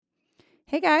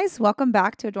Hey guys, welcome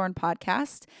back to Adorn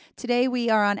Podcast. Today we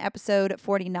are on episode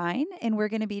 49 and we're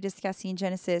going to be discussing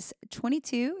Genesis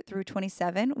 22 through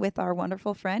 27 with our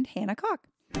wonderful friend Hannah Cock.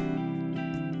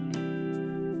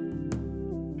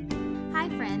 Hi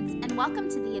friends, and welcome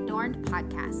to the Adorned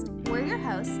Podcast. We're your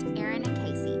hosts, Erin and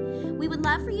Casey. We would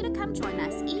love for you to come join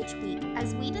us each week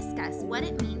as we discuss what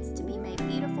it means to be made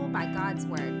beautiful by God's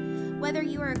Word. Whether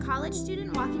you are a college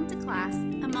student walking to class,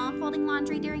 a mom folding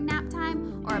laundry during nap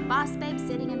time, or a boss babe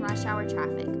sitting in rush hour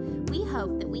traffic, we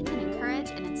hope that we can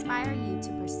encourage and inspire you to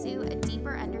pursue a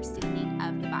deeper understanding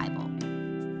of the Bible.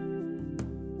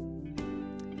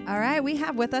 All right, we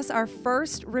have with us our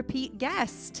first repeat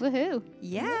guest. Woohoo.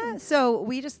 Yeah. So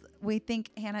we think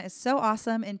Hannah is so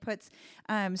awesome and puts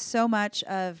so much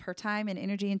of her time and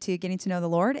energy into getting to know the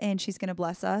Lord, and she's going to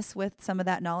bless us with some of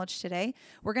that knowledge today.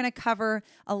 We're going to cover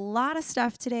a lot of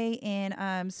stuff today,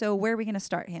 and so where are we going to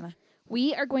start, Hannah?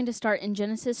 We are going to start in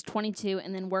Genesis 22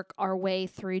 and then work our way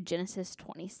through Genesis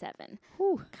 27.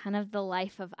 Whew. Kind of the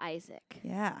life of Isaac.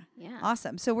 Yeah. Yeah.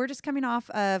 Awesome. So we're just coming off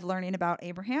of learning about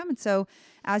Abraham. And so,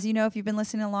 as you know, if you've been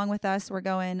listening along with us, we're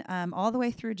going all the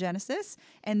way through Genesis.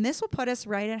 And this will put us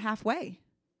right at halfway,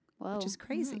 Whoa. which is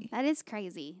crazy. That is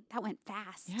crazy. That went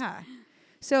fast. Yeah.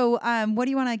 So what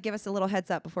do you want to give us a little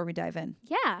heads up before we dive in?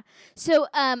 Yeah. So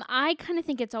I kind of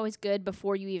think it's always good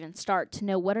before you even start to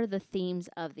know what are the themes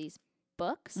of these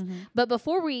books. Mm-hmm. But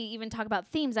before we even talk about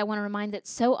themes, I want to remind that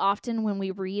so often when we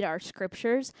read our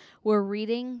scriptures, we're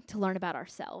reading to learn about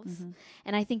ourselves. Mm-hmm.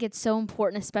 And I think it's so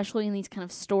important, especially in these kind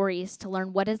of stories, to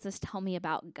learn what does this tell me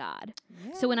about God.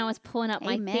 Yeah. So when I was pulling up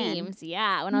my Amen. themes, when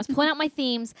I was pulling out my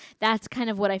themes, that's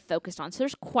kind of what I focused on. So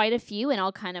there's quite a few, and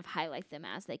I'll kind of highlight them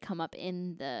as they come up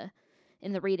in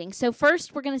the reading. So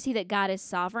first, we're going to see that God is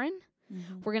sovereign.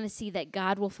 Mm-hmm. We're going to see that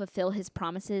God will fulfill his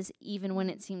promises even when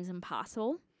it seems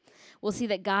impossible. We'll see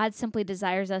that God simply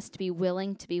desires us to be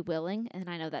willing, and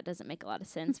I know that doesn't make a lot of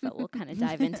sense, but we'll kind of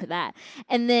dive into that.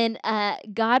 And then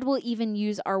God will even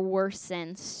use our worst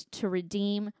sins to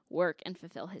redeem, work, and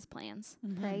fulfill his plans.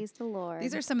 Mm-hmm. Praise the Lord.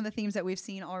 These are some of the themes that we've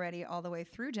seen already all the way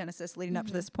through Genesis leading up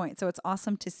to this point. So it's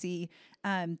awesome to see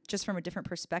just from a different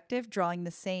perspective, drawing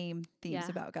the same themes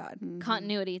Yeah. about God.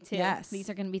 Continuity, too. Yes.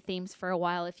 These are going to be themes for a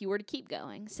while if you were to keep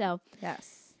going. So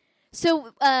Yes.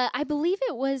 I believe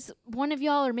it was one of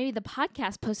y'all or maybe the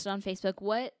podcast posted on Facebook,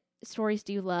 what stories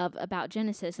do you love about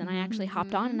Genesis? And I actually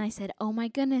hopped on and I said, oh my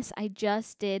goodness, I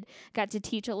just got to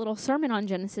teach a little sermon on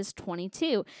Genesis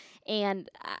 22. And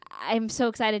I'm so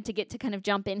excited to get to kind of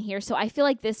jump in here. So I feel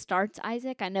like this starts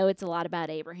Isaac. I know it's a lot about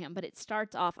Abraham, but it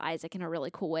starts off Isaac in a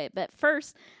really cool way. But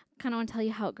first, I kind of want to tell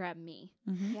you how it grabbed me.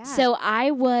 Mm-hmm. Yeah. So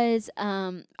I was,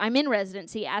 I'm in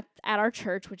residency at our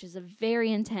church, which is a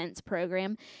very intense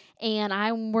program, and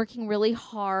I'm working really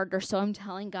hard, or so I'm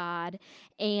telling God,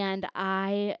 and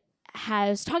I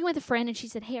was talking with a friend, and she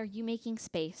said, hey, are you making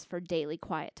space for daily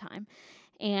quiet time?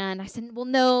 And I said, well,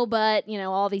 no, but,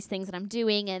 all these things that I'm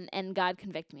doing, and God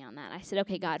convicted me on that. I said,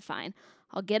 okay, God, fine.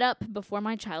 I'll get up before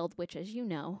my child, which, as you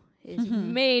know, is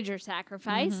major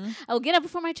sacrifice. I will get up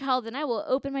before my child, and I will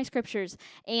open my scriptures.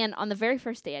 And on the very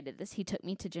first day I did this, he took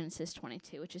me to Genesis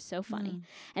 22, which is so funny.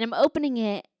 And I'm opening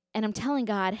it, and I'm telling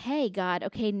God, hey, God,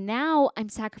 okay, now I'm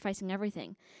sacrificing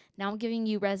everything. Now I'm giving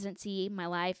you residency, my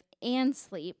life, and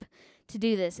sleep to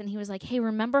do this. And he was like, hey,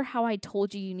 remember how I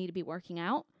told you need to be working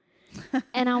out?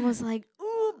 And I was like,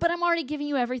 ooh, but I'm already giving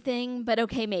you everything, but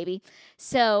okay, maybe.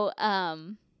 So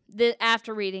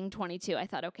after reading 22, I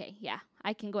thought, okay, yeah,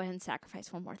 I can go ahead and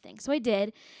sacrifice one more thing. So I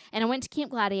did, and I went to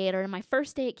Camp Gladiator, and my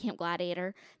first day at Camp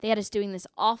Gladiator, they had us doing this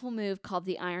awful move called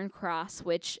the Iron Cross,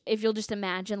 which, if you'll just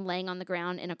imagine laying on the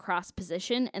ground in a cross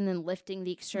position and then lifting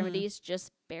the extremities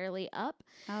just barely up.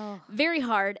 Oh. Very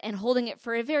hard, and holding it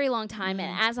for a very long time.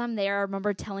 And as I'm there, I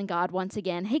remember telling God once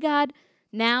again, hey, God,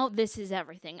 now this is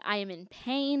everything. I am in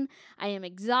pain. I am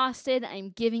exhausted. I am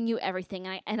giving you everything.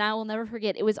 And I will never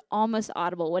forget, it was almost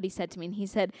audible what he said to me. And he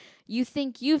said, you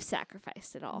think you've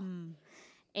sacrificed it all.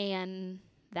 And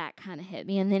that kind of hit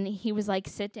me. And then he was like,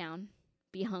 sit down,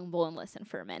 be humble, and listen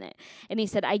for a minute. And he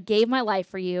said, I gave my life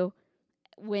for you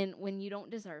when you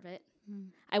don't deserve it.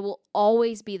 I will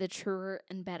always be the truer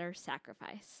and better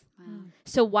sacrifice. Wow.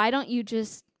 So why don't you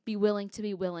just be willing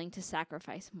to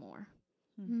sacrifice more?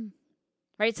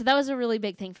 Right? So that was a really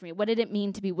big thing for me. What did it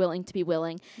mean to be willing to be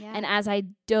willing? Yeah. And as I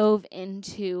dove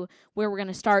into where we're going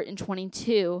to start in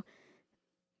 22,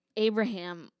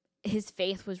 Abraham, his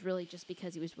faith was really just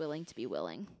because he was willing to be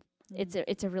willing.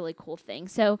 It's a really cool thing.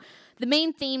 So the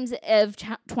main themes of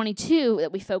 22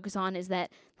 that we focus on is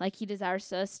that, like, he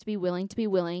desires us to be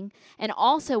willing. And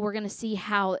also we're going to see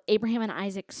how Abraham and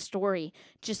Isaac's story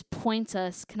just points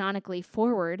us canonically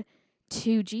forward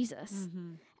to Jesus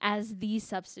as the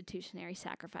substitutionary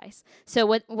sacrifice. So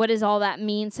what does all that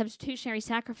mean? Substitutionary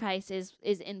sacrifice is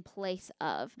in place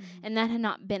of, and that had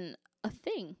not been a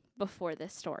thing before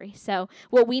this story. So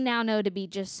what we now know to be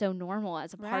just so normal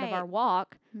as a part of our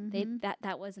walk,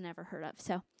 that was never heard of.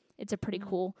 So it's a pretty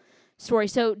cool story.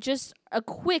 So just a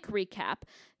quick recap.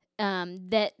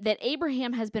 That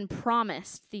Abraham has been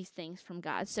promised these things from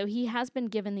God. So he has been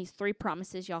given these 3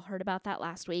 promises. Y'all heard about that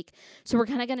last week. So we're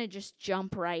kind of going to just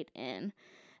jump right in.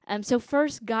 So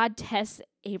first, God tests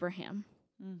Abraham,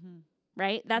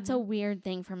 right? That's a weird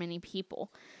thing for many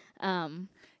people.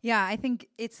 Yeah, I think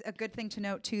it's a good thing to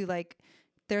note too, like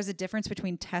there's a difference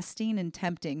between testing and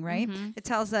tempting, right? It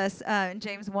tells us in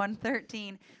James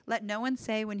 1:13, let no one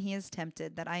say when he is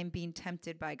tempted that I am being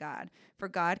tempted by God. For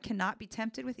God cannot be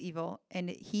tempted with evil, and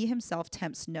he himself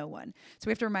tempts no one. So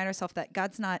we have to remind ourselves that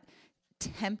God's not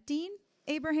tempting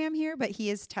Abraham here, but he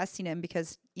is testing him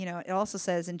because, it also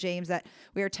says in James that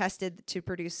we are tested to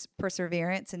produce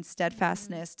perseverance and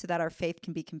steadfastness so that our faith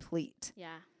can be complete.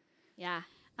 Yeah.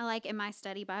 I like in my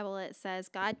study Bible, it says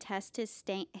God tests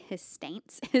his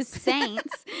saints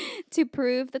to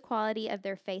prove the quality of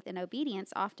their faith and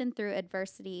obedience, often through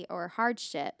adversity or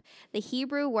hardship. The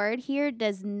Hebrew word here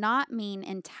does not mean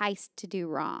enticed to do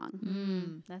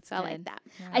wrong. That's so good. I like that.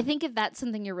 Yeah. I think if that's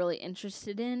something you're really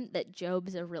interested in, that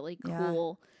Job's a really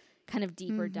cool kind of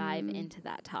deeper dive into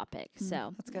that topic.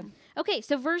 So that's good. Okay,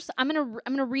 so I'm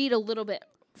gonna read a little bit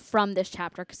from this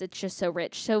chapter because it's just so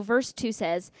rich. So verse 2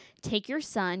 says, take your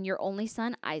son, your only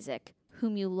son Isaac,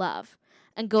 whom you love,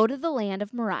 and go to the land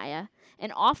of Moriah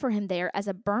and offer him there as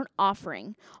a burnt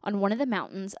offering on one of the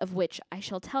mountains of which I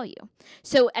shall tell you.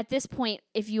 So at this point,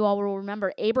 if you all will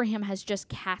remember, Abraham has just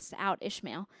cast out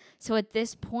Ishmael. So at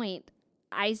this point,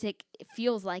 Isaac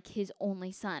feels like his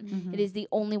only son. It is the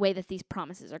only way that these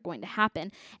promises are going to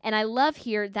happen. And I love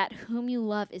here that whom you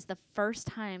love is the first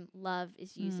time love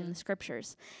is used in the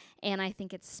scriptures. And I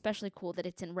think it's especially cool that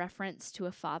it's in reference to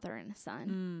a father and a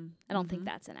son. I don't think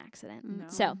that's an accident. No.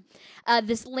 So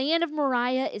this land of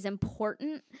Moriah is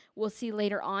important. We'll see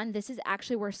later on. This is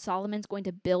actually where Solomon's going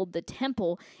to build the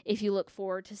temple if you look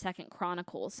forward to 2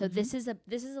 Chronicles. So this is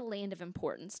a land of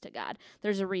importance to God.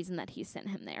 There's a reason that he sent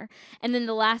him there. And then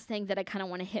the last thing that I kind of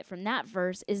want to hit from that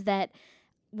verse is that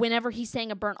whenever he's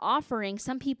saying a burnt offering,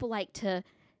 some people like to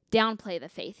downplay the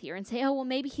faith here and say, oh, well,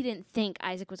 maybe he didn't think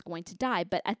Isaac was going to die.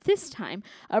 But at this time,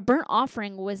 a burnt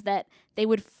offering was that they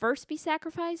would first be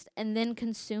sacrificed and then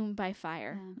consumed by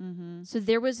fire. So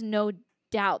there was no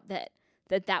doubt that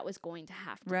was going to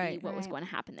have to be what was going to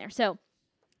happen there. So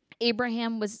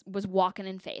Abraham was walking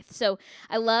in faith. So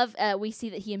I love, we see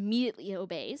that he immediately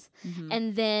obeys.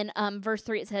 And then verse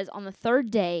 3, it says, on the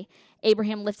 3rd day,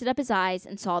 Abraham lifted up his eyes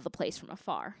and saw the place from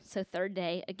afar. So 3rd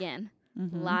day, again,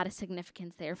 a lot of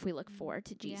significance there if we look forward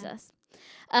to Jesus.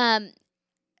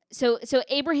 So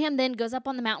Abraham then goes up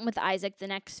on the mountain with Isaac, the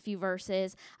next few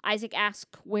verses. Isaac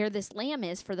asks where this lamb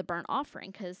is for the burnt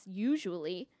offering, because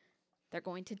usually they're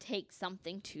going to take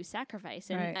something to sacrifice.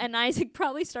 And Isaac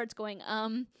probably starts going,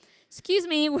 excuse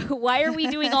me, why are we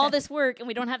doing all this work and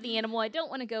we don't have the animal? I don't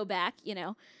want to go back,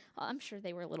 Well, I'm sure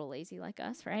they were a little lazy like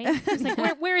us, right? It's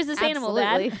like, where is this animal,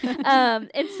 Dad?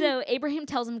 And so Abraham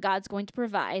tells him God's going to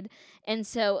provide. And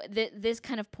so this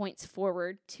kind of points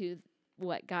forward to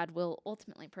what God will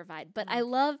ultimately provide. But I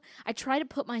try to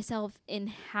put myself in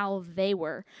how they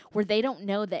were, where they don't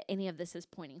know that any of this is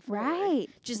pointing forward.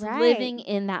 Just living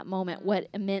in that moment, what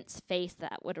immense faith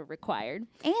that would have required.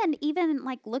 And even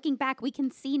like looking back, we can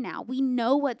see now, we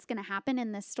know what's going to happen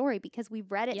in this story because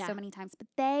we've read it so many times, but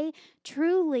they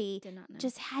truly did not know.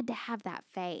 Just had to have that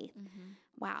faith.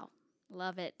 Wow.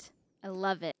 Love it. I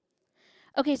love it.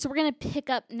 Okay, so we're going to pick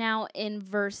up now in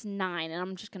verse 9, and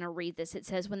I'm just going to read this. It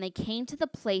says, when they came to the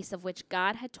place of which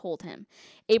God had told him,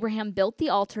 Abraham built the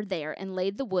altar there and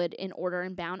laid the wood in order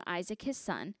and bound Isaac his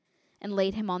son and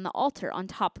laid him on the altar on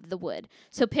top of the wood.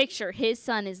 So picture, his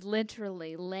son is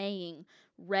literally laying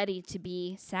ready to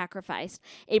be sacrificed.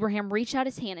 Abraham reached out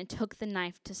his hand and took the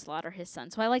knife to slaughter his son.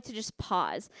 So I like to just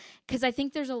pause because I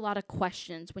think there's a lot of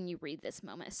questions when you read this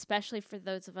moment, especially for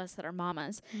those of us that are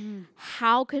mamas.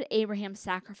 How could Abraham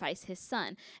sacrifice his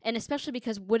son? And especially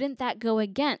because wouldn't that go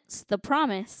against the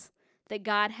promise that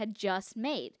God had just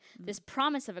made? This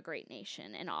promise of a great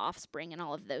nation and offspring and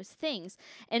all of those things.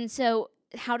 And so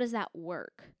how does that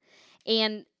work?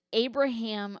 And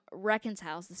Abraham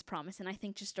reconciles this promise in, I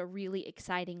think, just a really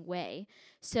exciting way.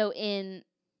 So in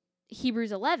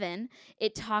Hebrews 11,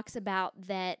 it talks about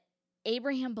that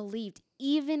Abraham believed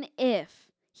even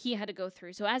if he had to go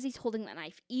through. So as he's holding that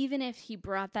knife, even if he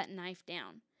brought that knife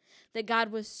down, that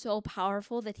God was so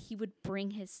powerful that he would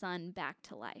bring his son back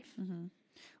to life.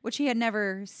 Which he had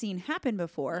never seen happen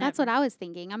before. That's what I was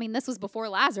thinking. I mean, this was before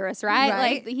Lazarus, right?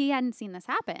 Right. Like, he hadn't seen this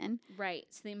happen. Right.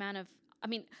 So the amount of, I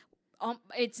mean,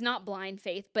 it's not blind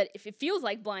faith, but if it feels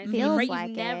like blind Feels faith, right? like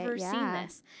You've it, never yeah. seen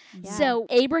this. Yeah. So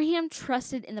Abraham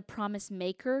trusted in the promise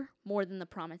maker more than the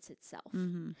promise itself,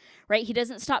 right? He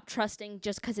doesn't stop trusting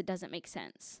just because it doesn't make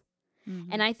sense.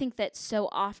 And I think that so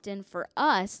often for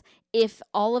us, if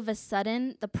all of a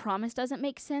sudden the promise doesn't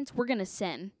make sense, we're going to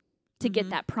sin to get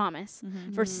that promise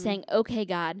versus saying, okay,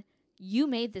 God, you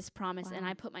made this promise and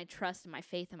I put my trust and my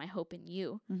faith and my hope in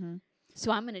you.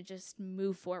 So I'm going to just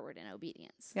move forward in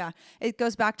obedience. Yeah. It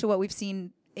goes back to what we've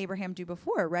seen Abraham do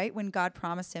before, right? When God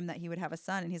promised him that he would have a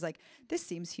son, and he's like, this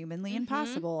seems humanly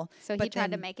impossible. So But he tried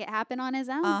to then- make it happen on his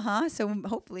own. So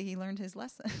hopefully he learned his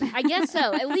lesson. I guess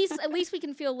so. At least we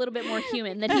can feel a little bit more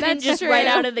human than he didn't That's just true. right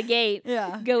out of the gate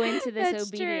Yeah. go into this That's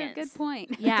obedience. true. Good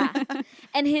point. Yeah.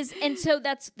 and so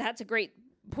that's a great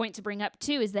point to bring up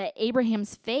too, is that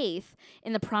Abraham's faith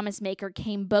in the promise maker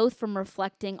came both from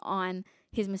reflecting on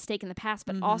his mistake in the past,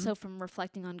 but also from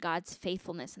reflecting on God's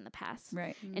faithfulness in the past.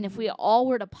 Right. And if we all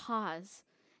were to pause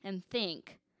and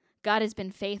think, God has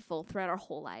been faithful throughout our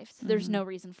whole life, so there's no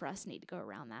reason for us to need to go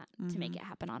around that to make it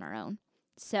happen on our own.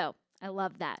 So I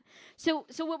love that. So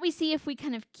what we see if we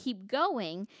kind of keep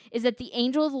going is that the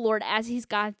angel of the Lord, as he's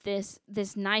got this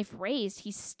knife raised,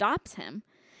 he stops him.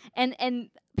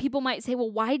 And people might say,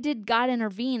 well, why did God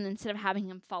intervene instead of having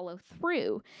him follow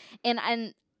through? And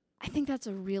I think that's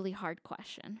a really hard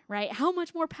question, right? How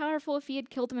much more powerful if he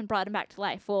had killed him and brought him back to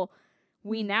life? Well,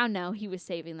 we now know he was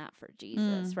saving that for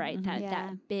Jesus, right?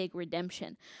 That big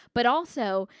redemption. But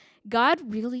also, God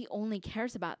really only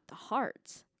cares about the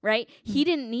hearts, right? He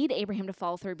didn't need Abraham to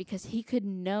follow through because he could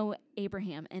know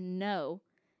Abraham and know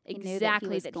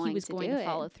exactly that he was going to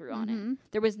follow through on it.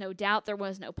 There was no doubt, there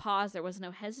was no pause, there was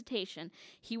no hesitation.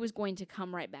 He was going to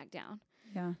come right back down.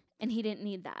 Yeah. And he didn't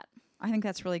need that. I think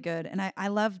that's really good. And I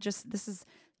love this is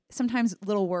sometimes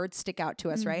little words stick out to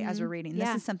us, right? As we're reading.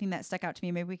 This is something that stuck out to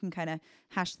me. Maybe we can kind of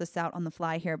hash this out on the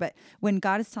fly here. But when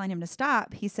God is telling him to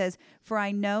stop, he says, for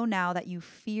I know now that you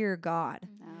fear God.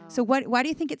 So why do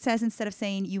you think it says instead of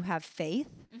saying you have faith?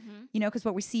 You know, because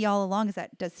what we see all along is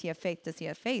that does he have faith? Does he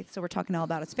have faith? So we're talking all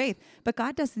about his faith. But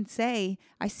God doesn't say,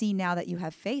 I see now that you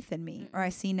have faith in me, or I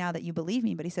see now that you believe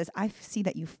me. But he says, I see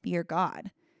that you fear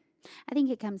God. I think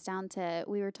it comes down to,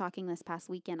 we were talking this past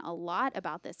weekend a lot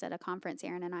about this at a conference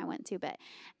Aaron and I went to, but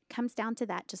it comes down to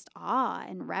that just awe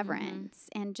and reverence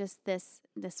and just this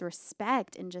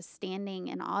respect and just standing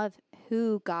in awe of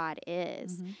who God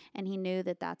is. And he knew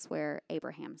that that's where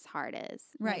Abraham's heart is.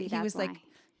 Right. Maybe He that's was why. like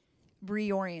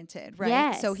reoriented, right?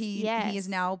 Yes, So he yes. is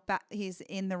now he's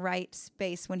in the right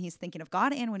space when he's thinking of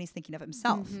God and when he's thinking of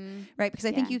himself, right? Because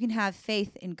I think Yeah. you can have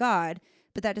faith in God,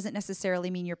 but that doesn't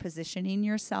necessarily mean you're positioning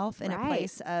yourself in a Right.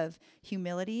 place of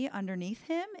humility underneath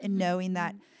him and knowing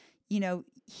that, you know,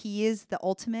 he is the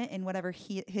ultimate and whatever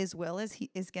his will is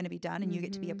going to be done, and you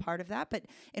get to be a part of that. But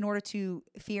in order to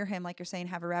fear him, like you're saying,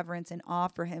 have a reverence and awe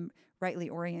for him, rightly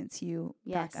orients you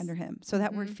back Yes. under him. So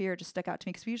that word fear just stuck out to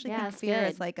me because we usually Yeah, think of it's fear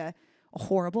as good. like a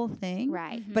horrible thing,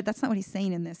 Right. But that's not what he's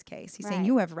saying in this case. He's saying Right.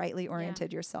 you have rightly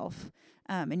oriented yourself,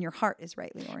 and your heart is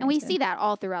rightly oriented. And we see that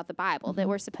all throughout the Bible, that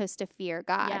we're supposed to fear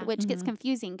God, Yeah. which gets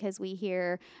confusing because we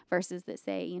hear verses that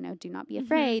say, you know, do not be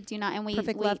afraid, do not, and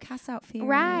perfect we love casts out fear.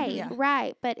 Right, Yeah.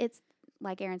 right. But it's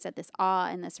like Aaron said, this awe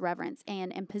and this reverence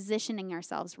and positioning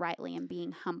ourselves rightly and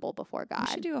being humble before We God.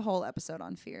 should do a whole episode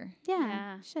on fear.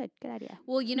 Yeah, should. Good idea.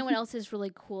 Well, you know what else is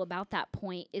really cool about that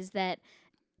point is that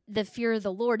the fear of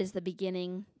the Lord is the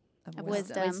beginning Of Of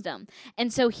wisdom. wisdom.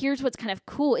 And so here's what's kind of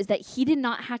cool is that he did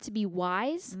not have to be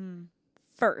wise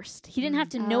first. He didn't have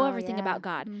to know Oh, everything yeah. about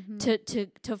God to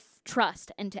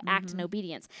trust and to act in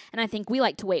obedience. And I think we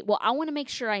like to wait. Well, I want to make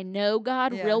sure I know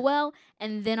God Yeah. real well,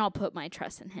 and then I'll put my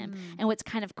trust in him. And what's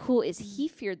kind of cool is he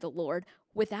feared the Lord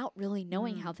without really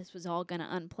knowing how this was all going to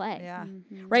unplay. Yeah.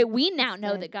 Right? We now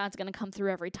know good. that God's going to come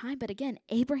through every time. But again,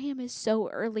 Abraham is so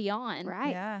early on Right.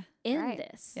 Yeah. in Right.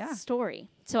 this Yeah. story.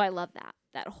 So I love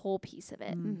that whole piece of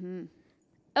it. Mm-hmm.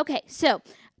 Okay, so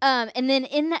and then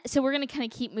in that, so we're going to kind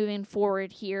of keep moving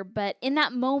forward here, but in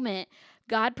that moment,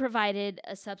 God provided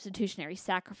a substitutionary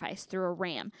sacrifice through a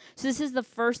ram. So this is the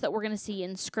first that we're going to see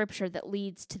in Scripture that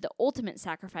leads to the ultimate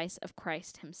sacrifice of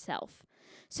Christ himself.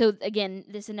 So again,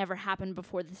 this had never happened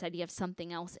before, this idea of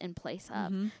something else in place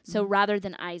of. So rather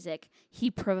than Isaac, he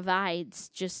provides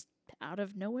just out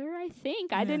of nowhere, I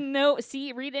think. I didn't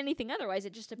read anything otherwise.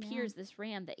 It just appears this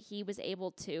ram that he was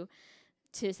able to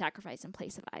sacrifice in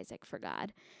place of Isaac for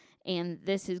God. And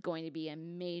this is going to be a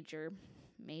major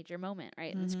major moment,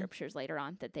 right, in the Mhm. scriptures later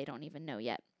on that they don't even know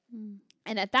yet. Mm.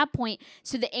 And at that point,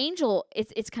 so the angel,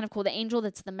 it's kind of cool. The angel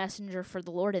that's the messenger for the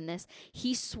Lord in this,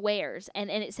 he swears. And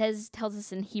it tells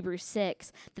us in Hebrews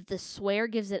 6 that the swear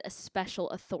gives it a special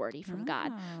authority from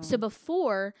God. So Oh.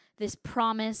 before this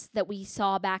promise that we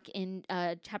saw back in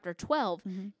chapter 12,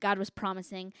 Mhm. God was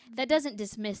promising, that doesn't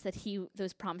dismiss that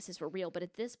those promises were real. But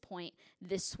at this point,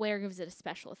 this swear gives it a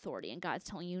special authority. And God's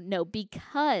telling you, no,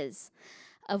 because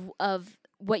of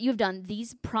what you've done,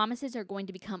 these promises are going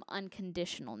to become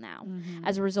unconditional now Mhm.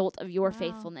 as a result of your Wow.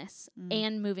 faithfulness Mm.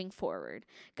 and moving forward.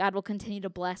 God will continue to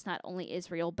bless not only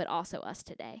Israel, but also us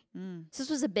today. Mm. So this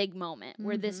was a big moment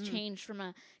where this Mhm. changed from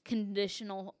a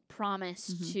conditional promise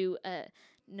Mhm. to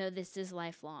no, this is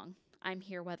lifelong. I'm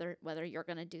here whether you're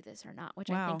going to do this or not, which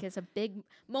I Wow. think is a big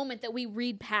moment that we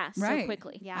read past so Right.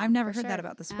 quickly. Yeah, I've never for heard that sure.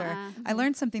 about the swear. Uh-uh. I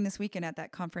learned something this weekend at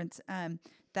that conference,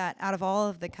 that out of all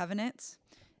of the covenants,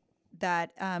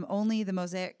 that only the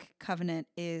Mosaic covenant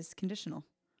is conditional.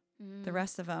 The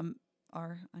rest of them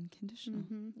are unconditional.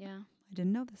 Mhm. Yeah, I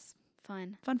didn't know this.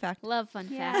 fun. Fun fact. Love fun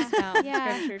Yeah. facts about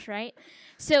Yeah. scriptures, right?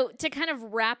 So to kind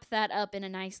of wrap that up in a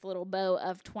nice little bow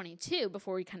of 22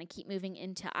 before we kind of keep moving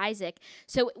into Isaac.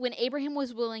 So when Abraham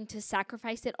was willing to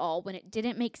sacrifice it all, when it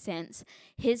didn't make sense,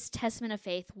 his testament of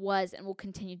faith was and will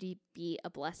continue to be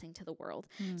a blessing to the world.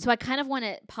 Mm. So I kind of want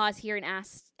to pause here and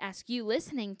ask you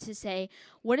listening to say,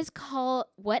 what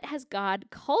has God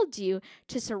called you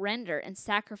to surrender and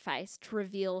sacrifice to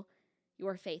reveal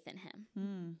your faith in him?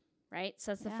 Mm. Right?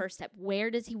 So that's the Yeah. first step. Where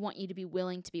does he want you to be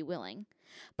willing to be willing?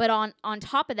 But on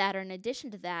top of that, or in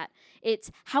addition to that,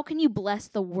 it's how can you bless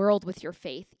the world with your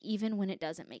faith even when it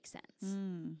doesn't make sense?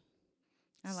 Mm.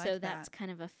 I like so that. that's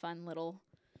kind of a fun little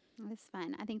That's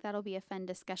fun. I think that'll be a fun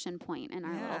discussion point in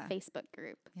our little Yeah. Facebook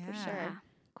group for Yeah. sure.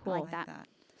 cool. I like like that.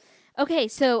 Okay,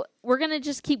 so we're going to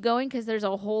just keep going because there's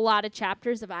a whole lot of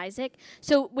chapters of Isaac.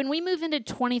 So when we move into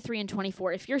 23 and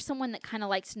 24, if you're someone that kind of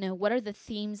likes to know what are the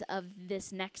themes of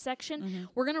this next section, Mhm.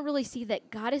 we're going to really see that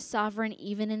God is sovereign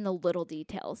even in the little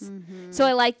details. Mhm. So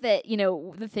I like that,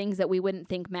 the things that we wouldn't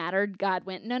think mattered, God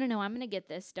went, no, I'm going to get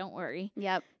this. Don't worry.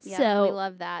 Yep. We So-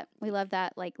 love that. We love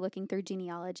that, like looking through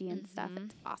genealogy and stuff. Mhm.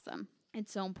 It's awesome.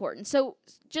 It's so important. So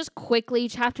just quickly,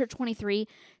 chapter 23,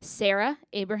 Sarah,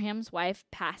 Abraham's wife,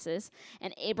 passes,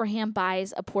 and Abraham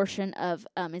buys a portion of,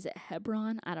 is it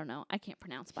Hebron? I don't know. I can't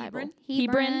pronounce Bible.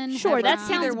 Hebron, Sure, that Hebron.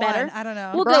 sounds Either better. one. I don't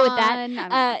know. We'll go with Hebron, I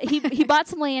that. don't He bought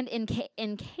some land in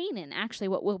Canaan, actually,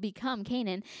 what will become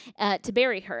Canaan, to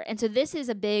bury her. And so this is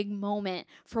a big moment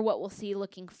for what we'll see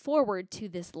looking forward to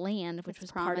this land, which This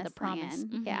was part of the promised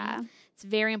promise. land. Mhm. Yeah. It's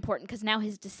very important because now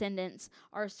his descendants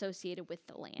are associated with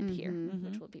the land here, Mhm.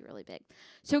 which will be really big.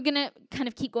 So we're going to kind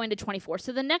of keep going to 24.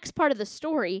 So the next part of the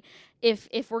story, if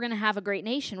we're going to have a great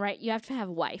nation, right, you have to have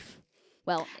a wife.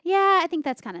 Well, Yeah, I think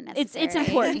that's kind of necessary. it's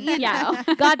important. Yeah,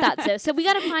 God thought so. So we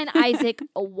got to find Isaac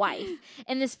a wife.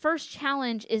 And this first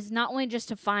challenge is not only just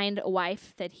to find a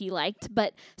wife that he liked,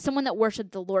 but someone that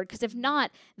worshiped the Lord. Because if not,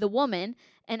 the woman,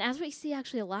 and as we see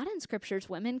actually a lot in scriptures,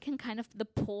 women can kind of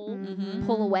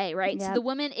pull away, right? So Yep. the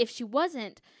woman, if she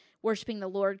wasn't worshiping the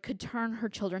Lord, could turn her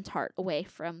children's heart away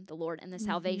from the Lord, and the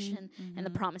salvation and the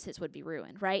promises would be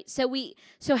ruined, right?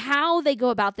 So how they go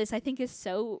about this, I think, is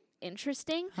so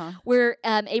interesting. Huh. Where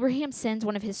Abraham sends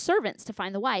one of his servants to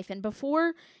find the wife, and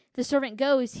before the servant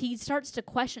goes, he starts to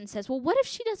question, says, well, what if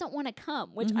she doesn't want to come?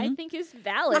 Which I think is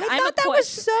valid. I thought that was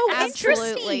so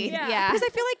Absolutely. interesting. Yeah. Because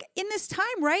I feel like in this time,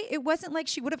 right, it wasn't like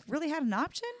she would have really had an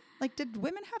option. Like, did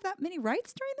women have that many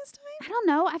rights during this time? I don't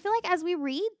know. I feel like as we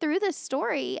read through this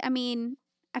story, I mean,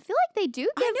 I feel like they do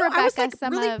give I know. Rebecca I was like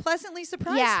some really of pleasantly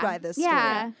surprised yeah, by this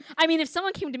yeah. story. I mean, if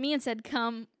someone came to me and said,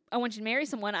 come, I want you to marry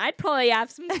someone, I'd probably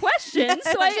have some questions.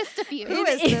 So I just a few. Who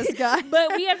is this guy?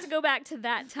 But we have to go back to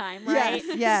that time, right?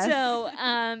 Yes. So,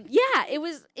 yeah, it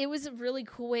was a really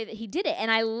cool way that he did it, and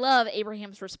I love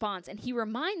Abraham's response. And he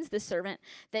reminds the servant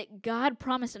that God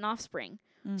promised an offspring,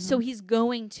 so he's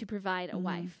going to provide a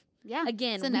wife. Yeah.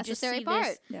 Again, it's a we just necessary see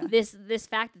part. Yeah. this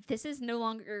fact that this is no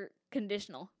longer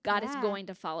conditional. God is Yeah. going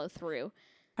to follow through.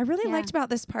 I really Yeah. liked about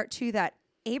this part too that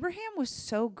Abraham was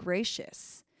so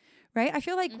gracious, right? I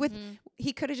feel like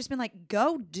he could have just been like,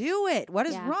 go do it. What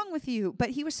is Yeah. wrong with you?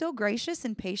 But he was so gracious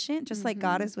and patient, just like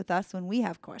God is with us when we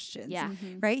have questions. Yeah.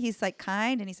 Right? He's like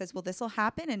kind and he says, well, this will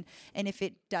happen. And if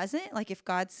it doesn't, like if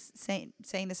God's saying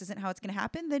this isn't how it's going to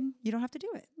happen, then you don't have to do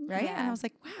it. Right? Yeah. And I was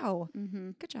like, wow,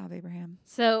 Mm-hmm. good job, Abraham.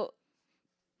 So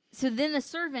then the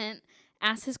servant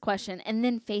asks his question and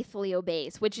then faithfully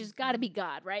obeys, which has got to be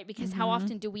God, right? Because how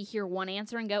often do we hear one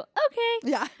answer and go, okay,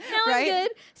 Yeah. now I'm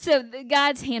good. So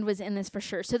God's hand was in this for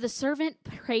sure. So the servant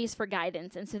prays for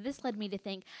guidance. And so this led me to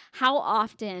think, how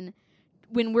often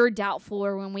when we're doubtful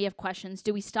or when we have questions,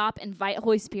 do we stop, invite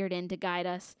Holy Spirit in to guide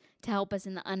us, to help us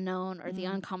in the unknown or the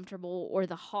uncomfortable or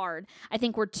the hard? I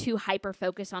think we're too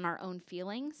hyper-focused on our own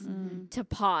feelings to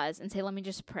pause and say, let me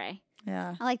just pray.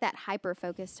 Yeah. I like that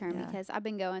hyper-focused term because I've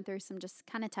been going through some just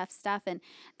kind of tough stuff, and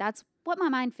that's what my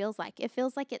mind feels like. It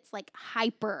feels like it's like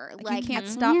hyper. Like you can't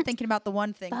stop thinking about the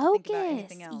one thing to think about focus.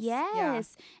 anything else.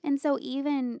 Yes. And so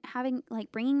even having,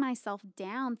 like, bringing myself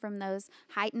down from those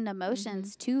heightened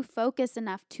emotions to focus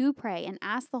enough to pray and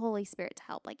ask the Holy Spirit to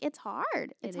help. Like, it's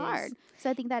hard. It's hard. So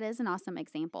I think that is an awesome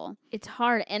example. It's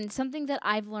hard. And something that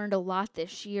I've learned a lot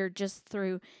this year just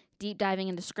through deep diving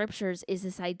into scriptures is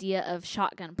this idea of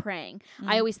shotgun praying.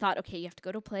 I always thought, okay, you have to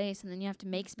go to a place and then you have to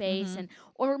make space, and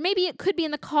or maybe it could be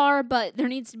in the car, but there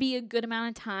needs to be a good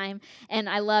amount of time. And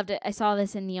I loved it. I saw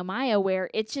this in Nehemiah where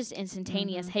it's just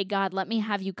instantaneous. Hey, God, let me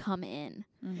have you come in.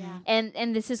 Yeah.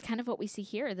 And this is kind of what we see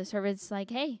here. The servant's like,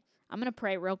 hey, I'm going to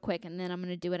pray real quick and then I'm going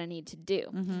to do what I need to do.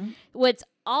 What's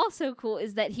also cool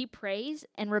is that he prays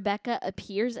and Rebecca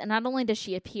appears, and not only does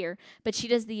she appear, but she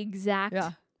does the exact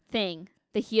thing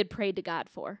that he had prayed to God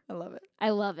for. I love it. I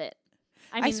love it.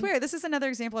 I swear, this is another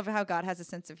example of how God has a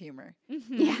sense of humor.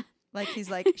 Yeah. Like, he's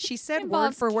like, she said word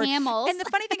Involves for word. camels. And the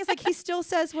funny thing is, like, he still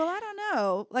says, well, I don't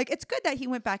know. Like, it's good that he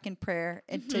went back in prayer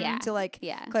and to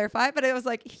clarify, but it was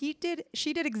like, she did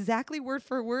exactly word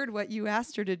for word what you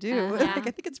asked her to do. Like,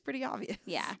 I think it's pretty obvious.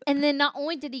 Yeah. And then not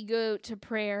only did he go to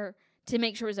prayer to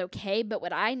make sure it was okay, but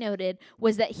what I noted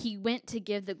was that he went to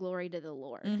give the glory to the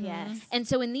Lord. Yes. And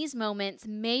so in these moments,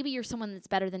 maybe you're someone that's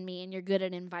better than me and you're good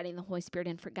at inviting the Holy Spirit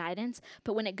in for guidance,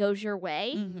 but when it goes your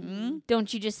way,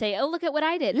 don't you just say, oh, look at what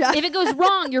I did. Yeah. If it goes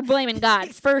wrong, you're blaming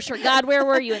God for sure. God, where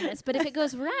were you in this? But if it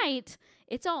goes right,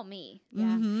 it's all me.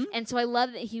 Yeah. And so I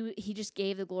love that he just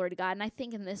gave the glory to God. And I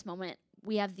think in this moment,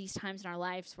 we have these times in our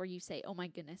lives where you say, oh my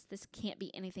goodness, this can't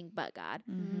be anything but God,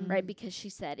 right? Because she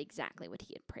said exactly what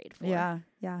he had prayed for. Yeah,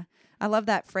 yeah. I love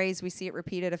that phrase. We see it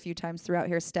repeated a few times throughout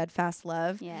here, steadfast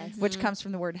love, Yes. which comes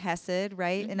from the word hesed,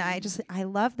 right? And I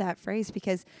love that phrase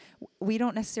because we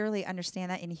don't necessarily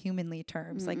understand that in humanly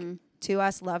terms. Like, to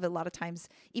us, love a lot of times,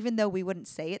 even though we wouldn't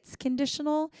say it's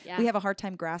conditional, we have a hard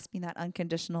time grasping that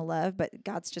unconditional love. But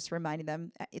God's just reminding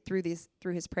them through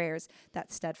his prayers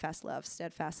that steadfast love,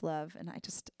 and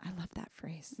I love that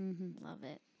phrase. Love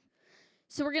it.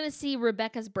 So we're going to see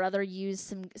Rebecca's brother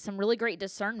use some really great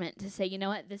discernment to say, you know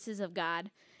what, this is of God,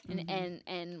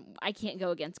 and I can't go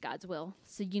against God's will.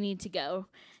 So you need to go,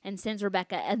 and sends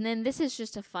Rebecca. And then this is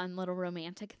just a fun little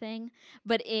romantic thing.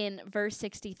 But in verse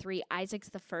 63, Isaac's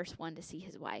the first one to see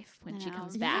his wife when she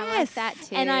comes back. I like that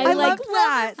too. And I love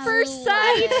that. First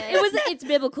sight. It's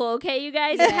biblical, okay, you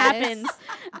guys? It happens.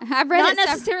 I've read Not it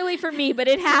necessarily for me, but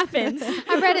it happens.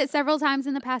 I've read it several times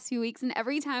in the past few weeks, and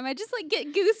every time I just like get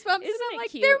goosebumps. Isn't and I'm it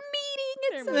like, cute? they're meeting.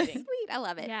 It's They're so meeting. sweet. I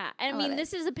love it. Yeah. And I love mean, it.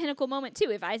 this is a pinnacle moment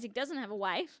too. If Isaac doesn't have a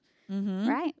wife,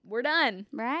 Right. we're done.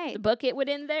 Right. The book, it would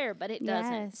end there, but it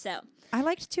doesn't. Yes. So I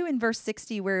liked too in verse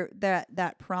 60 where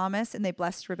that promise, and they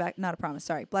blessed Rebecca, not a promise,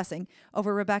 sorry, blessing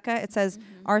over Rebecca. It says,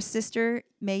 our sister,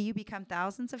 may you become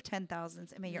thousands of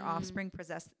 10,000s, and may your offspring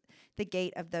possess the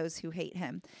gate of those who hate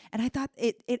him. And I thought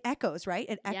it echoes, right?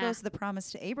 It echoes the promise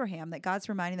to Abraham that God's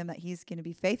reminding them that he's going to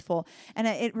be faithful. And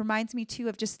it reminds me too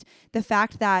of just the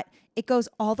fact that it goes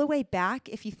all the way back,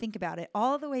 if you think about it,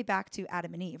 all the way back to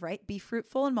Adam and Eve, right? Be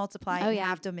fruitful and multiply and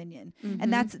have dominion.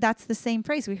 And that's the same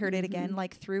phrase. We heard it again,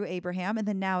 like through Abraham. And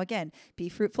then now again, be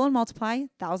fruitful and multiply,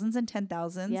 thousands and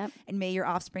 10,000s, and may your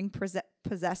offspring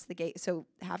possess the gate. So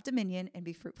have dominion and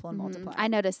be fruitful and multiply. I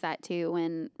noticed that too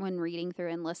when reading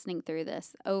through and listening through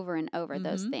this over and over,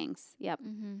 those things. Yep.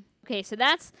 okay, so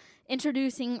that's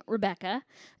introducing Rebecca.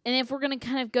 And if we're going to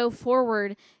kind of go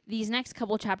forward, these next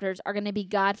couple chapters are going to be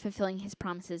God fulfilling his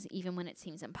promises even when it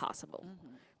seems impossible.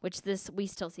 Which we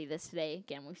still see this today.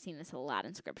 Again, we've seen this a lot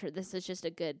in Scripture. This is just a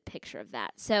good picture of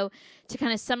that. So to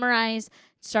kind of summarize,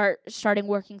 starting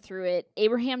working through it,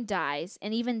 Abraham dies,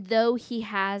 and even though he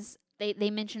has, they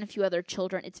mention a few other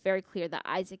children, it's very clear that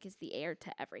Isaac is the heir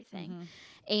to everything.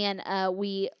 And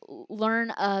we learn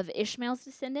of Ishmael's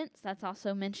descendants. That's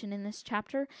also mentioned in this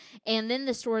chapter. And then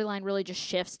the storyline really just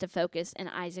shifts to focus, and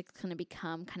Isaac's going to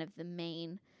become kind of the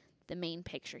main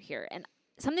picture here. And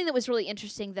something that was really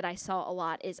interesting that I saw a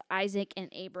lot is Isaac and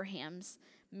Abraham's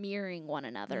mirroring one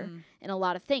another in a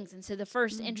lot of things. And so the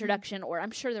first introduction, or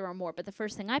I'm sure there were more, but the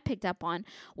first thing I picked up on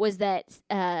was that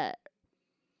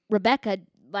Rebecca,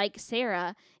 like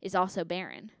Sarah, is also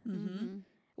barren.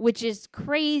 which is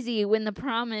crazy when the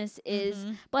promise is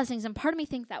blessings. And part of me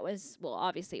think that was, well,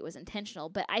 obviously it was intentional,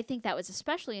 but I think that was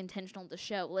especially intentional to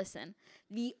show, listen,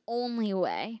 the only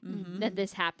way that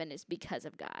this happened is because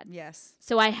of God. Yes.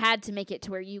 So I had to make it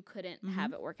to where you couldn't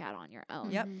have it work out on your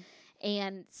own. Yep.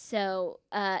 And so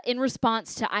in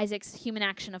response to Isaac's human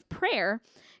action of prayer,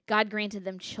 God granted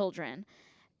them children.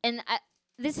 And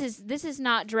this is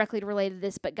not directly related to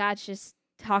this, but God's just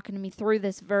talking to me through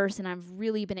this verse, and I've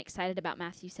really been excited about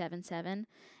Matthew 7:7.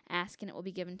 Ask and it will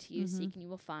be given to you, seek and you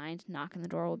will find, knock and the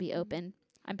door will be open.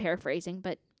 I'm paraphrasing,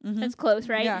 but that's close,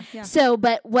 right? Yeah, yeah. So,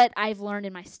 but what I've learned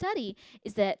in my study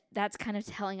is that that's kind of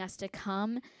telling us to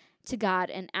come to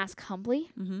God and ask humbly,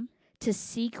 to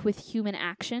seek with human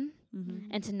action,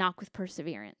 and to knock with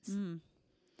perseverance.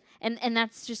 And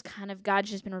that's just kind of,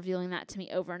 God's just been revealing that to me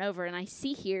over and over. And I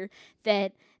see here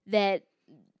that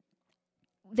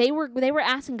they were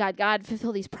asking God,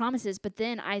 fulfill these promises, but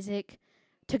then Isaac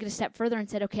took it a step further and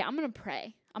said, okay, I'm going to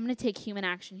pray. I'm going to take human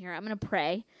action here. I'm going to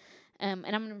pray, and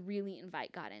I'm going to really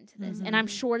invite God into this. And I'm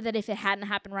sure that if it hadn't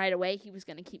happened right away, he was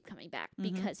going to keep coming back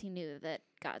because he knew that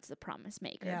God's the promise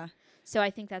maker. Yeah. So I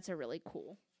think that's a really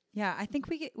cool. Yeah, I think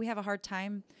we have a hard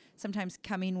time sometimes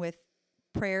coming with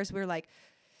prayers. We're like,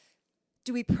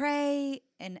 do we pray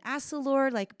and ask the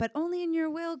Lord, like, but only in your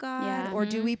will, God? Yeah. Or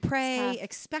do we pray tough.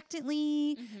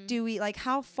 expectantly? Do we, like,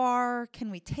 how far can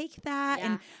we take that? Yeah.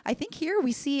 And I think here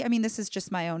we see, I mean, this is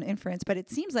just my own inference, but it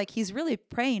seems like he's really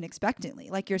praying expectantly,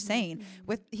 like you're saying.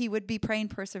 He would be praying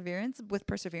perseverance,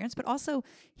 but also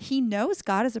he knows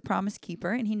God is a promise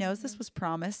keeper, and he knows this was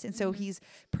promised. And so he's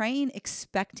praying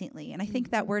expectantly. And I think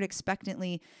that word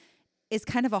expectantly is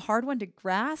kind of a hard one to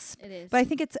grasp. It is. But I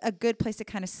think it's a good place to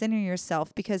kind of center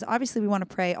yourself, because obviously we want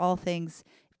to pray all things,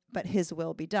 but his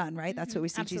will be done, right? That's what we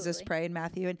see Jesus Absolutely. pray in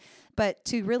Matthew. But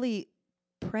to really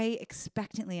pray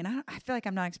expectantly, and I feel like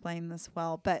I'm not explaining this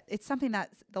well, but it's something that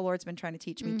the Lord's been trying to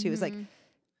teach me too, is like,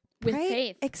 With pray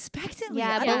faith. expectantly.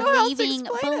 Yeah, I don't know how else to believing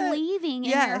explain it. in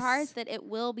your Yes. heart that it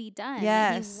will be done.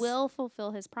 That Yes. he will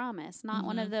fulfill his promise. Not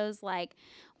one of those like,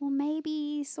 well,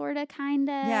 maybe, sort of, kind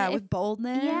of. Yeah, with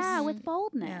boldness. Yeah, with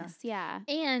boldness. Yeah.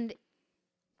 And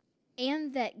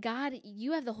that God,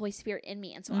 you have the Holy Spirit in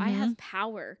me. And so I have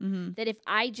power that if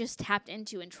I just tapped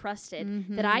into and trusted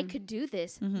that I could do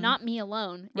this, not me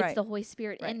alone, it's Right. the Holy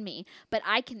Spirit Right. in me, but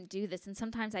I can do this. And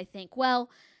sometimes I think,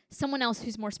 well, someone else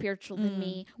who's more spiritual than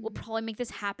me will probably make this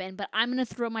happen, but I'm going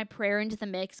to throw my prayer into the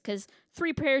mix because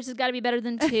 3 prayers has got to be better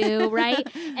than 2, right?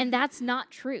 And that's not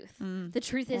truth. The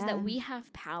truth is that we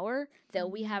have power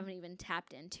that we haven't even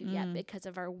tapped into yet because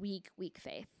of our weak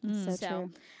faith. So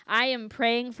true. I am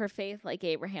praying for faith like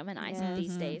Abraham and Isaac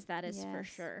these days. That is for Yes.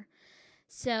 sure.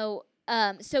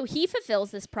 So he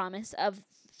fulfills this promise of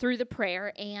through the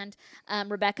prayer, and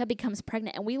Rebecca becomes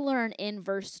pregnant. And we learn in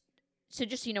so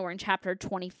just so you know, we're in chapter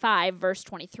 25, verse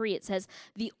 23. It says,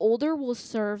 the older will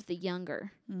serve the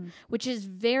younger, which is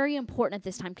very important at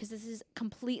this time because this is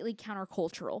completely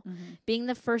countercultural. Being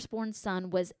the firstborn son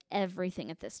was everything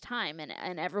at this time,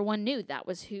 and everyone knew that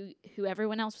was who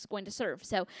everyone else was going to serve.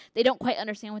 So they don't quite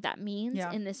understand what that means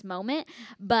in this moment,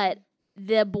 but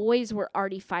the boys were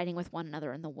already fighting with one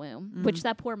another in the womb, which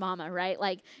that poor mama, right?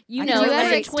 Like, I know, can as a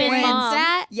relate. twin Twins.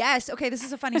 mom. Yes. Okay. This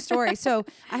is a funny story. So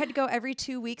I had to go every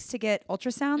 2 weeks to get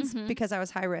ultrasounds because I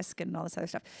was high risk and all this other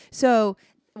stuff. So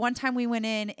one time we went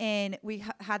in and we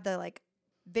had the like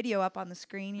video up on the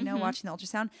screen, you know, watching the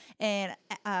ultrasound, and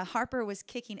Harper was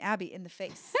kicking Abby in the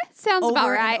face. Sounds over about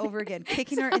right. and over again,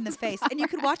 kicking her in the face. And you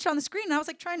could watch it on the screen. And I was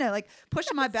like trying to like push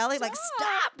in my belly, like,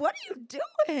 stop, what are you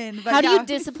doing? But How do yeah. you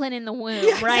discipline in the womb,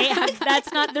 right?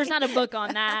 There's not a book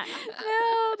on that.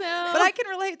 No. But I can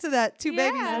relate to that. 2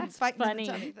 babies Yeah. and fighting Funny. in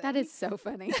the tummy thing. That is so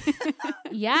funny.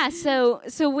 Yeah, so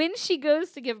when she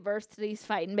goes to give birth to these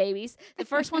fighting babies, the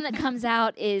first one that comes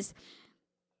out is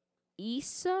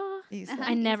Esau. Esau.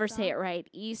 I never say it right.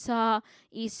 Esau,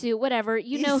 whatever.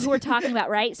 You know who we're talking about,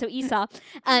 right? So Esau.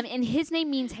 And his name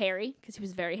means hairy because he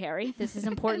was very hairy. This is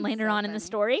important later on in the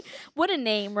story. What a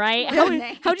name, right?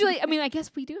 How'd you like? I mean, I guess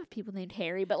we do have people named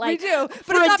Harry, but like We do, but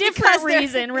for it's a not different because they're-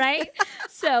 reason, right?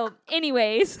 So,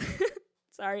 anyways.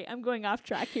 Sorry, I'm going off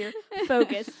track here.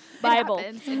 Focus. Bible.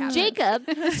 It happens. Jacob.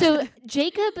 So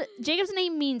Jacob's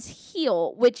name means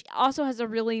heel, which also has a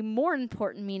really more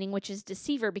important meaning, which is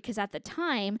deceiver, because at the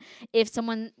time, if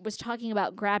someone was talking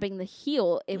about grabbing the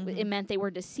heel, it meant they were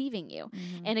deceiving you.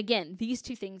 And again, these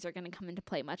 2 things are going to come into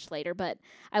play much later, but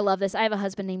I love this. I have a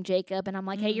husband named Jacob, and I'm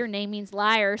like, hey, your name means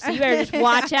liar, so you better just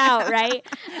watch out, right?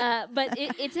 But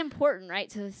it's important,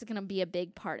 right? So this is going to be a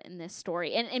big part in this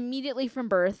story. And immediately from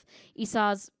birth,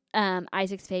 Esau's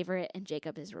Isaac's favorite, and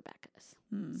Jacob is Rebecca's.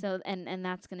 So, and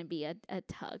that's going to be a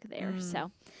tug there.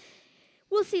 So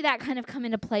we'll see that kind of come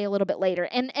into play a little bit later.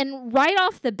 And right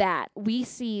off the bat, we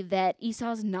see that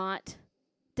Esau's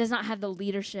does not have the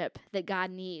leadership that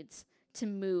God needs to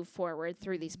move forward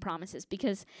through these promises,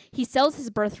 because he sells his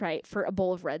birthright for a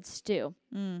bowl of red stew.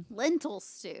 Lentil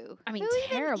stew. I mean, Who even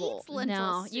terrible. eats lentil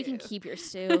No, stew? you can keep your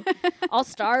stew. I'll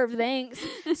starve, thanks.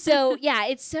 So yeah,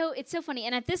 it's so funny.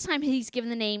 And at this time, he's given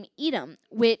the name Edom,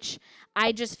 which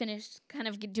I just finished kind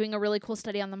of doing a really cool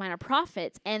study on the Minor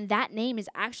Prophets, and that name is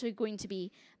actually going to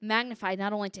be magnified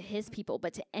not only to his people,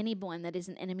 but to anyone that is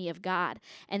an enemy of God,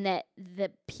 and that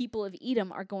the people of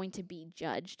Edom are going to be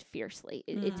judged fiercely.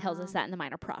 It tells us that in the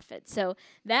Minor Prophets. So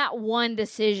that one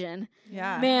decision,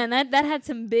 man, that had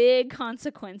some big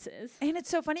consequences. And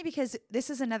it's so funny because this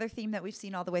is another theme that we've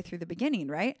seen all the way through the beginning,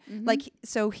 right? Like,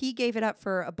 so he gave it up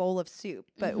for a bowl of soup,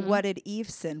 but what did Eve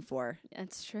sin for?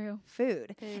 That's true.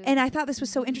 Food. And I thought this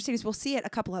was so interesting, is we'll see it a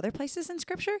couple other places in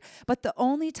scripture, but the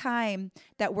only time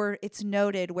that it's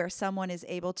noted where someone is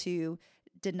able to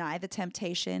deny the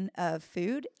temptation of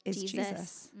food is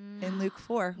Jesus in Luke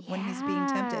 4 when he's being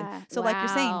tempted. So like you're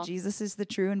saying, Jesus is the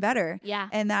true and better. Yeah.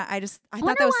 And that I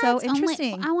thought that was so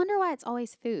interesting. I wonder why it's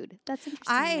always food. That's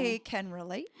interesting. I can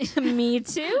relate. Me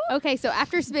too. Okay, so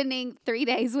after spending 3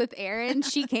 days with Erin,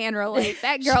 she can relate.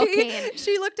 That girl can.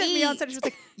 She looked at me on eat. Sunday. She was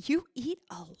like, "You eat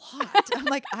a lot." I'm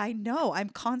like, "I know. I'm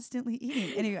constantly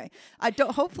eating." Anyway,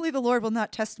 hopefully the Lord will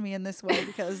not test me in this way,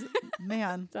 because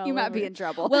man, You might be in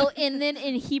trouble. Well, and then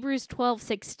in Hebrews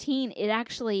 12:16,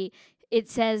 it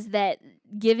says that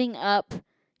giving up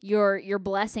your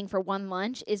blessing for one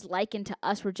lunch is likened to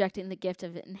us rejecting the gift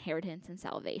of inheritance and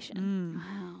salvation.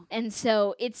 Wow. And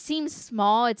so it seems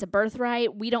small. It's a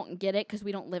birthright. We don't get it because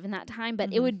we don't live in that time.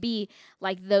 But it would be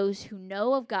like those who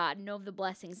know of God, know of the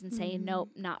blessings, and say,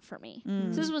 nope, not for me.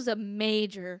 So this was a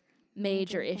major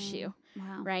issue.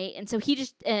 Wow. Right? And so he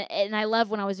just, and I love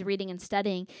when I was reading and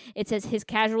studying, it says his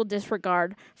casual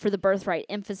disregard for the birthright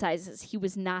emphasizes he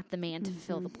was not the man to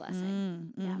fulfill the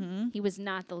blessing. Yeah. He was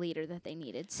not the leader that they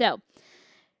needed. So,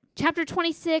 chapter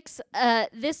 26,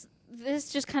 this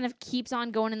just kind of keeps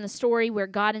on going in the story where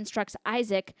God instructs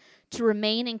Isaac to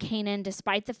remain in Canaan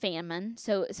despite the famine.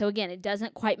 So again, it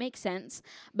doesn't quite make sense,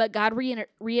 but God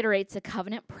reiterates a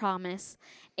covenant promise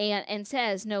and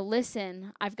says, "No,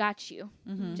 listen, I've got you.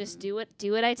 Just do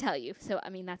what I tell you." So I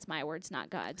mean, that's my words, not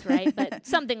God's, right? But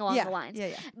something along the lines.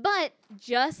 Yeah. But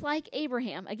just like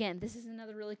Abraham, again, this is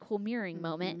another really cool mirroring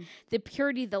moment. The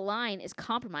purity of the line is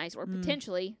compromised or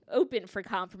potentially open for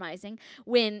compromising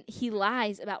when he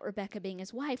lies about Rebecca being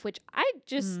his wife, which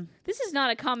this is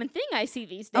not a common thing I see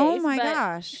these days. Oh my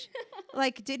gosh.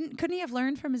 Like, couldn't he have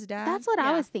learned from his dad? That's what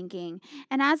I was thinking.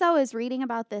 And as I was reading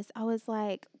about this, I was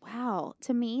like, wow,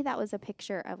 to me, that was a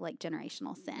picture of like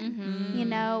generational sin. You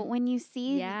know, when you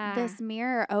see this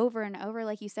mirror over and over,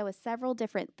 like you said, with several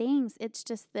different things, it's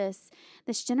just this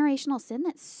generational sin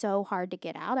that's so hard to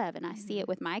get out of. And I see it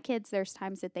with my kids. There's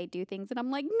times that they do things and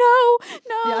I'm like, no,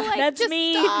 like, that's just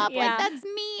me. stop. Yeah. Like, that's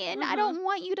me. And I don't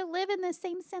want you to live in the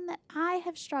same sin that I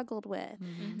have struggled with.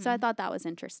 So I thought that was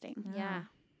interesting. Yeah.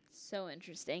 So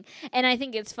interesting. And I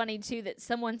think it's funny too that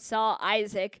someone saw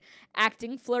Isaac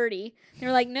acting flirty.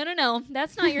 They're like, no,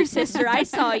 that's not your sister. I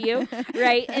saw you.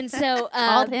 Right. And so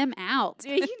Called him out.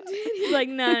 He's like,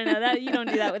 no, that you don't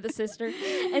do that with a sister.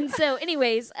 And so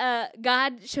anyways,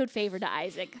 God showed favor to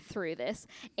Isaac through this,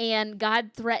 and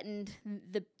God threatened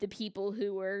the people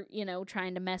who were,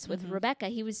 trying to mess with Rebecca.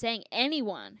 He was saying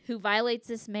anyone who violates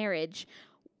this marriage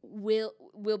will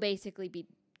basically be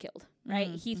killed, right?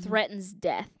 He threatens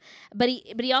death, but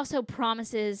he also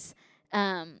promises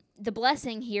the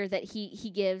blessing here that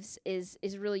he gives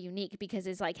is really unique, because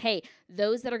it's like, hey,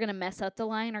 those that are going to mess up the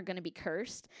line are going to be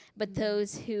cursed, but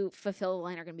those who fulfill the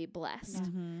line are going to be blessed,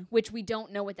 which we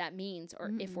don't know what that means,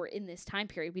 or if we're in this time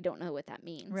period, we don't know what that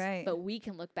means, right? But we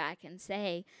can look back and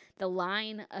say the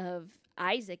line of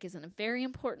Isaac is a very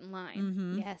important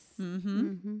line. Yes.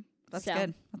 That's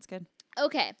good.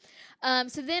 Okay.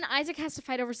 So then Isaac has to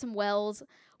fight over some wells.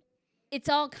 It's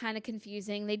all kind of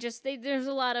confusing. There's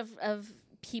a lot of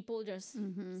people, just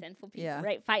sinful people,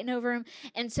 right, fighting over him.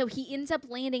 And so he ends up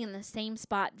landing in the same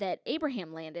spot that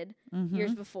Abraham landed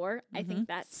years before. I think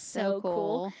that's so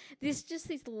cool. These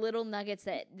little nuggets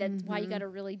that's why you got to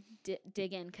really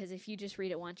dig in, because if you just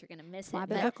read it once, you're going to miss it.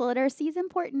 Biblical literacy is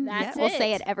important. We'll it.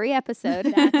 say it every episode.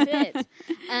 That's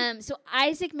it. So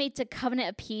Isaac makes a covenant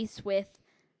of peace with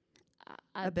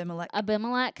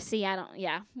Abimelech. See,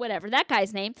 whatever, that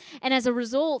guy's name. And as a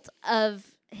result of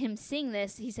him seeing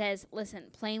this, he says, listen,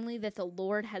 plainly that the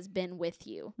Lord has been with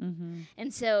you.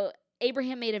 And so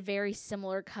Abraham made a very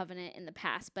similar covenant in the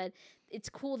past, but it's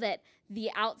cool that the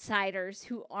outsiders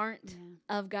who aren't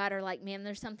of God are like, man,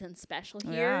 there's something special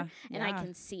here, and I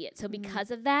can see it. So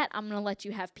because of that, I'm going to let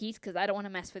you have peace because I don't want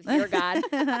to mess with your God,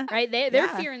 right? They're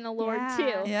fearing the Lord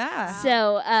too. Yeah.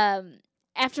 So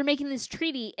after making this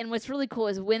treaty, and what's really cool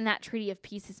is when that treaty of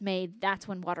peace is made, that's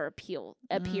when water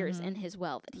appears in his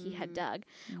well that he had dug,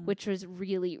 which was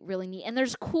really, really neat. And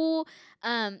there's cool,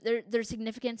 there's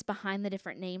significance behind the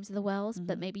different names of the wells,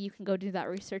 but maybe you can go do that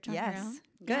research on your own.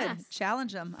 Good. Yes.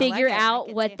 Challenge them. Figure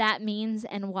out what that means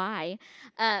and why.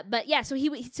 But yeah,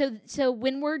 so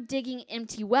when we're digging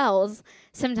empty wells,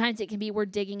 sometimes it can be we're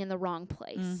digging in the wrong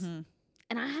place.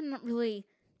 And I hadn't really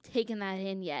taken that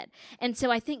in yet. And so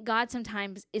I think God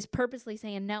sometimes is purposely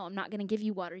saying, no, I'm not going to give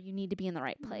you water. You need to be in the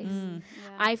right place.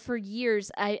 For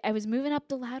years, I was moving up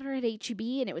the ladder at HEB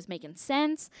and it was making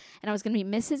sense. And I was going to be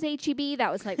Mrs. HEB.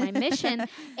 That was like my mission.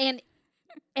 And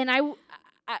I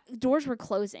doors were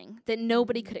closing that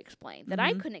nobody could explain, that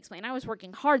I couldn't explain. I was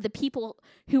working hard. The people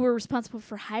who were responsible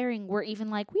for hiring were even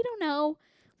like, we don't know.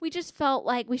 We just felt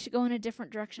like we should go in a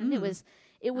different direction. It was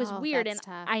weird. And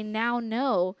tough. I now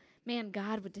know, man,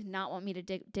 God did not want me to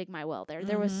dig my well there.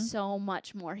 There was so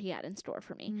much more he had in store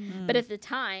for me. But at the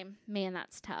time, man,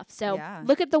 that's tough. So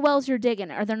look at the wells you're digging.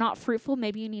 Are they not fruitful?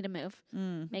 Maybe you need to move.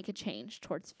 Make a change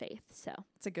towards faith. So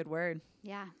it's a good word.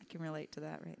 Yeah. I can relate to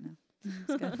that right now.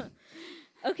 It's good.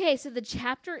 Okay, so the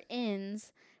chapter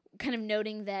ends kind of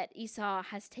noting that Esau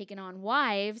has taken on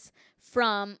wives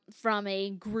from a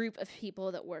group of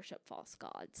people that worship false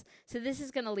gods. So this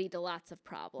is going to lead to lots of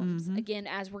problems. Again,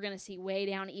 as we're going to see way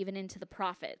down even into the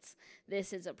prophets,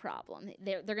 this is a problem.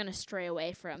 They're going to stray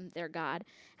away from their God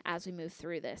as we move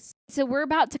through this. So we're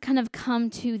about to kind of come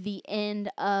to the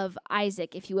end of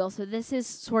Isaac, if you will. So this is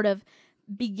sort of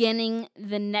beginning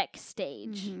the next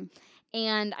stage.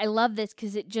 And I love this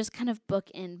because it just kind of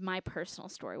bookend my personal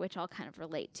story, which I'll kind of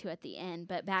relate to at the end,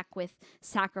 but back with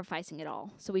sacrificing it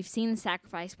all. So we've seen the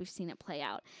sacrifice, we've seen it play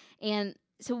out. And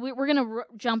so we're going to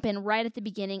jump in right at the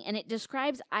beginning, and it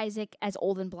describes Isaac as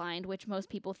old and blind, which most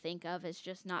people think of as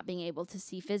just not being able to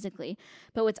see physically.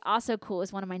 But what's also cool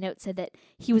is one of my notes said that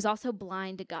he was also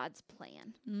blind to God's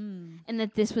plan, and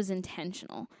that this was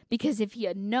intentional. Because if he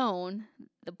had known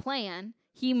the plan,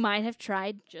 he might have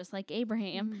tried just like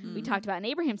Abraham. We talked about in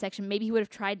Abraham's section, maybe he would have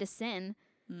tried to sin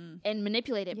and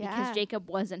manipulate it because Jacob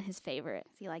wasn't his favorite.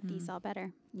 He liked Esau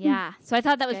better. Yeah. So I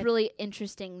thought that was good. really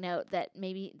interesting note that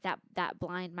maybe that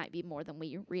blind might be more than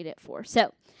we read it for.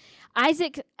 So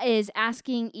Isaac is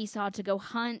asking Esau to go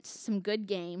hunt some good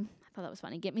game. I thought that was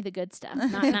funny. Get me the good stuff,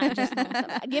 not just the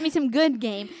stuff. Give me some good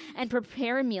game and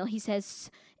prepare a meal. He says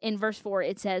in verse 4,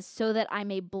 it says, so that I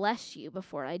may bless you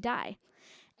before I die.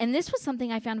 And this was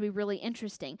something I found to be really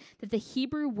interesting, that the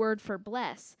Hebrew word for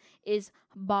bless is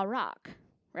barak,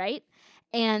 right?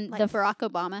 And Like the Barack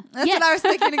Obama. That's what I was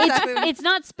thinking exactly. it's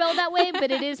not spelled that way,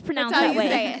 but it is pronounced how that you way.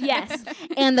 say it. Yes.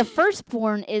 And the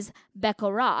firstborn is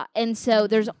Bekorah. And so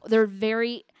they're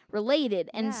very related.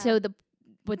 And so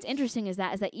what's interesting is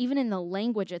that even in the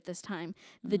language at this time,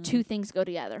 the two things go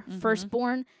together.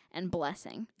 Firstborn and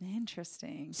blessing.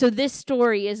 Interesting. So this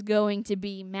story is going to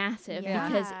be massive Yeah.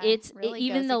 because Really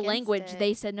even goes the against language, it.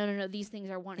 they said, no, these things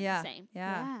are one and the same.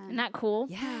 Yeah. Isn't that cool?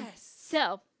 Yes.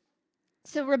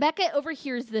 So Rebecca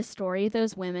overhears this story,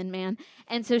 those women, man.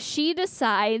 And so she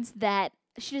decides that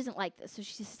she doesn't like this. So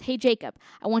she says, hey, Jacob,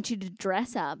 I want you to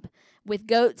dress up with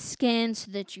goat skin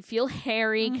so that you feel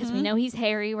hairy, because we know he's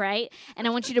hairy, right? And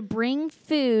I want you to bring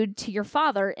food to your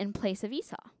father in place of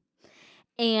Esau.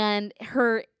 And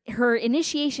her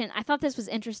initiation, I thought this was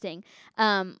interesting.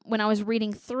 When I was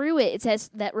reading through it, it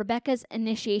says that Rebecca's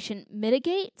initiation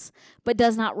mitigates but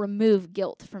does not remove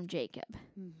guilt from Jacob.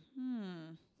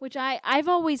 Which I've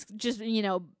always just,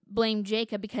 blamed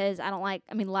Jacob because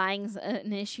lying's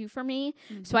an issue for me.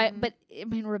 So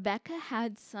Rebecca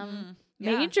had some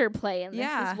major play in this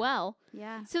as well.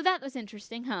 Yeah. So that was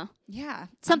interesting, huh? Yeah.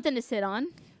 Something to sit on.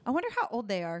 I wonder how old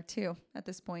they are, too, at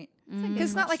this point. Because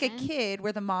it's not like a kid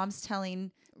where the mom's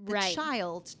telling the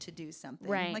child to do something.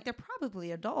 Right. Like, they're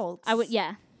probably adults. I would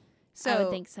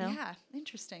think so. Yeah,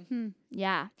 interesting.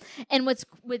 Yeah. And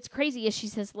what's crazy is she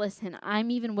says, listen, I'm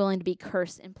even willing to be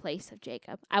cursed in place of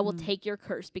Jacob. I will take your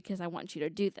curse because I want you to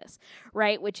do this.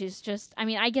 Right? Which is just,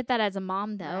 I get that as a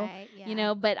mom though, Right,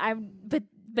 yeah.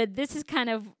 but this is kind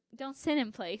of, don't sin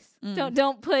in place.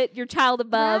 Don't put your child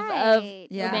above of Right,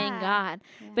 obeying God.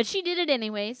 Yeah. But she did it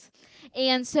anyways.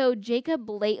 And so Jacob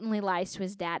blatantly lies to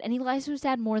his dad, and he lies to his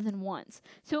dad more than once.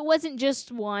 So it wasn't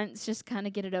just once, just kind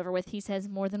of get it over with. He says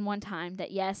more than one time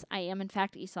that, yes, I am in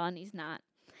fact Esau, and he's not.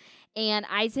 And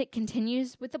Isaac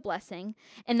continues with the blessing,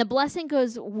 and the blessing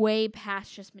goes way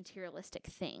past just materialistic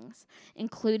things,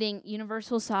 including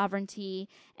universal sovereignty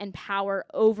and power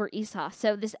over Esau.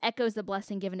 So this echoes the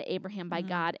blessing given to Abraham by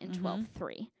God in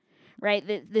 12:3. Right?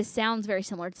 This sounds very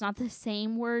similar. It's not the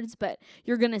same words, but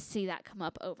you're going to see that come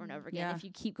up over and over again if you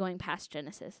keep going past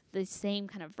Genesis. The same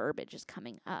kind of verbiage is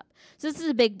coming up. So this is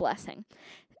a big blessing.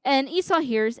 And Esau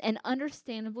hears, and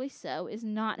understandably so, is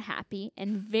not happy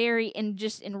and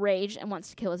just enraged and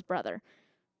wants to kill his brother.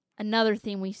 Another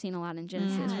theme we've seen a lot in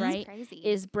Genesis, right? Crazy.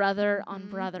 Is brother on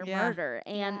brother murder.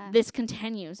 And this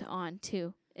continues on,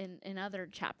 too, in other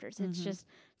chapters. It's just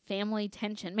family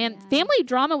tension. Man, family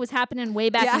drama was happening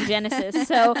way back in Genesis.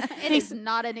 So it is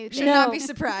not a new thing. Should not be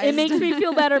surprised. It makes me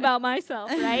feel better about myself,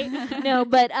 right? No,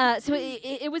 but so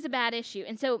it was a bad issue.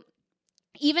 And so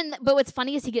but what's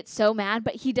funny is he gets so mad,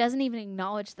 but he doesn't even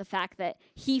acknowledge the fact that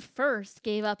he first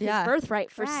gave up his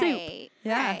birthright for soup.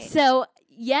 Yeah. So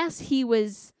yes, he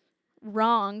was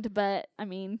wronged, but I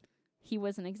mean, he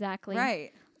wasn't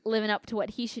exactly living up to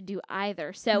what he should do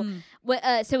either. So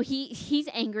so he's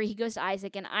angry. He goes to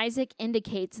Isaac, and Isaac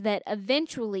indicates that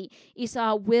eventually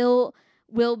Esau will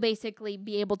basically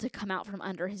be able to come out from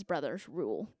under his brother's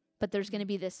rule. But there's going to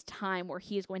be this time where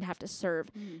he is going to have to serve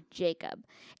Jacob.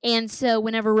 And so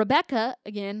whenever Rebecca,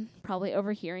 again, probably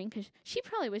overhearing, because she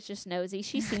probably was just nosy.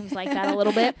 She seems like that a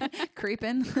little bit.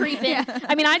 Creeping.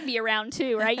 I mean, I'd be around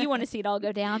too, right? You want to see it all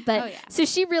go down. But so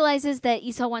she realizes that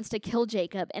Esau wants to kill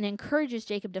Jacob and encourages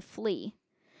Jacob to flee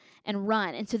and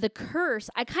run. And so the curse,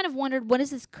 I kind of wondered, what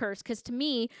is this curse? Because to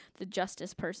me, the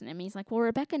justice person in me is like, well,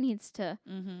 Rebecca needs to,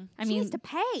 she needs to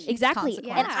pay. Exactly.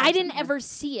 And I didn't ever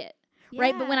see it.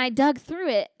 Right, but when I dug through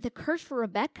it, the curse for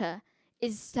Rebecca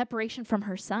is separation from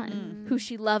her son, who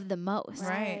she loved the most.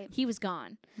 Right. He was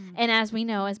gone. And as we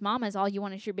know, as mamas, all you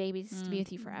want is your babies to be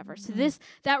with you forever. So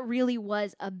that really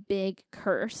was a big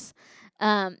curse.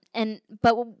 So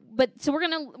we're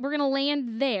gonna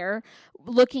land there.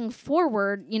 Looking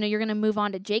forward, you're gonna move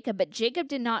on to Jacob, but Jacob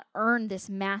did not earn this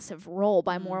massive role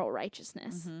by moral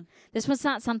righteousness. This was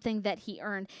not something that he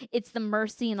earned. It's the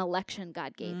mercy and election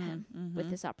God gave him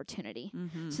with this opportunity.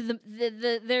 So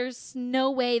there's no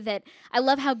way that I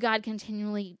love how God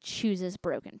continually chooses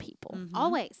broken people.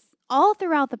 Always, all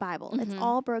throughout the Bible, it's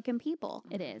all broken people.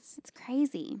 It is. It's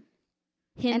crazy,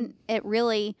 and it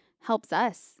really helps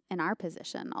us in our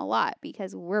position a lot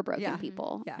because we're broken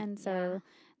people. And so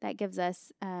that gives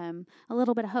us a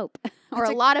little bit of hope or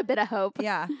a lot of bit of hope.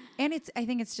 Yeah. And I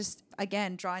think it's just,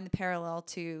 again, drawing the parallel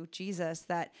to Jesus,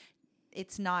 that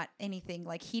it's not anything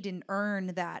like he didn't earn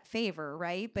that favor,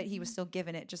 right? But he was still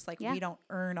given it, just like we don't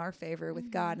earn our favor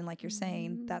with God. And like you're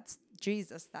saying, that's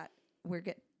Jesus that we're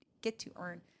get to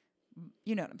earn.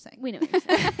 You know what I'm saying? We know what you're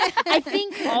saying. I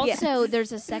think also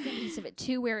there's a second piece of it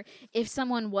too, where if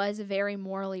someone was very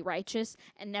morally righteous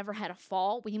and never had a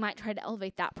fall, we might try to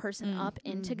elevate that person up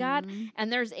into God.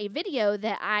 And there's a video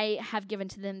that I have given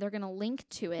to them. They're going to link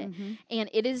to it. And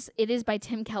it is by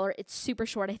Tim Keller. It's super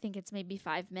short. I think it's maybe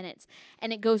 5 minutes.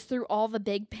 And it goes through all the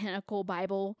big pinnacle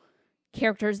Bible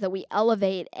characters that we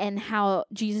elevate and how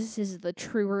Jesus is the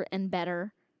truer and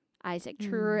better Isaac,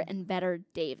 truer and better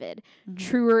David,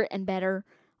 truer and better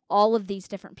all of these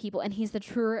different people, and he's the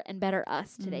truer and better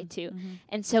us today too.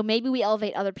 And so maybe we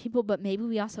elevate other people, but maybe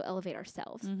we also elevate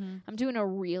ourselves. I'm doing a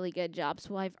really good job,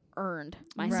 so I've earned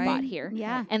my spot here.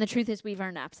 And the truth is, we've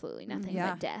earned absolutely nothing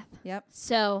but death.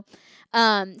 So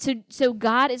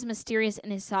God is mysterious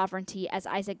in his sovereignty as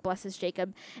Isaac blesses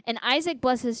Jacob, and Isaac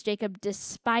blesses Jacob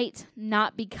despite,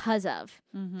 not because of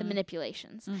the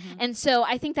manipulations. And so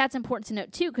I think that's important to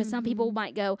note too, because some people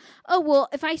might go, oh, well,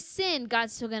 if I sin,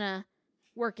 God's still gonna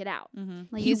work it out.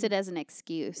 They'll use it as an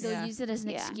excuse. They'll use it as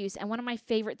an excuse. And one of my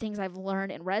favorite things I've learned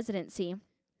in residency,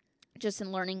 just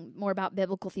in learning more about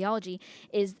biblical theology,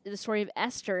 is the story of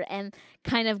Esther. And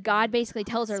kind of God basically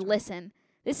tells her, listen,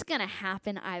 this is going to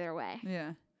happen either way.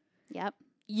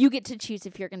 You get to choose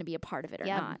if you're going to be a part of it or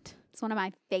not. It's one of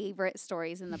my favorite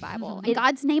stories in the Bible. And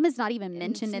God's name is not even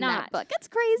mentioned in that book. It's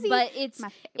crazy. But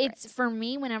it's for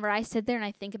me, whenever I sit there and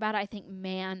I think about it, I think,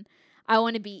 man, I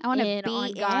want to be on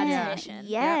God's mission.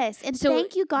 Yes. And so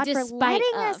thank you, God, for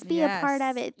letting us be a part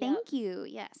of it. Thank you.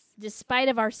 Yes. Despite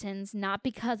of our sins, not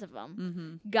because of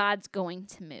them, God's going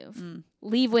to move.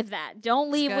 Leave with that.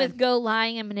 Don't leave with go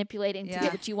lying and manipulating to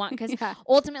get what you want, because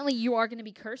ultimately you are going to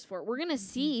be cursed for it. We're going to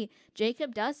see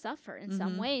Jacob does suffer in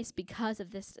some ways because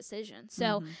of this decision.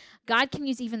 So God can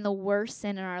use even the worst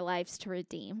sin in our lives to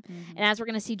redeem. And as we're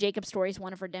going to see, Jacob's story is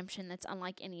one of redemption that's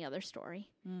unlike any other story.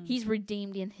 He's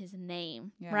redeemed in his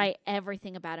name, right?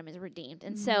 Everything about him is redeemed.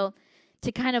 And so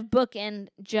to kind of bookend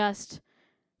just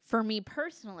for me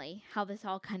personally, how this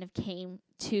all kind of came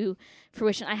to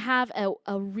fruition, I have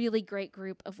a really great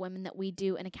group of women that we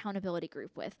do an accountability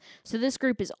group with. So this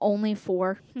group is only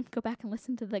for, go back and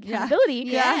listen to the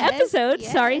accountability episode.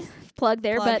 Yes. Sorry, plug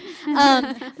there. Plug.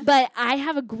 But I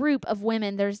have a group of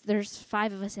women. There's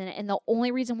 5 of us in it. And the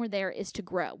only reason we're there is to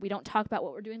grow. We don't talk about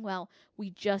what we're doing well. We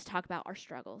just talk about our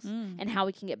struggles and how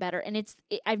we can get better. And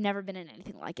I've never been in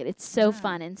anything like it. It's so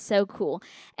fun and so cool.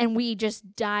 And we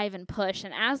just dive and push.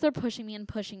 And as they're pushing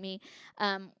me,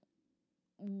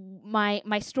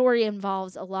 my story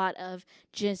involves a lot of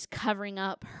just covering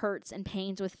up hurts and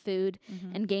pains with food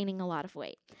and gaining a lot of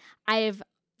weight. I have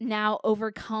now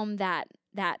overcome that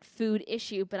food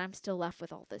issue, but I'm still left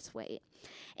with all this weight.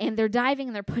 And they're diving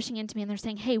and they're pushing into me and they're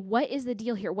saying, hey, what is the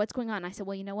deal here? What's going on? And I said,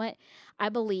 well, you know what? I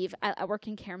believe, I work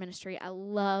in care ministry. I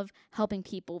love helping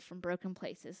people from broken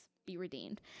places be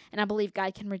redeemed. And I believe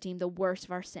God can redeem the worst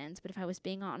of our sins. But if I was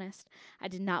being honest, I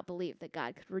did not believe that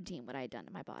God could redeem what I had done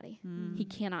to my body. He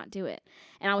cannot do it.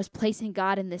 And I was placing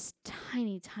God in this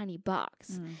tiny, tiny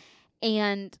box.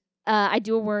 And I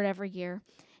do a word every year.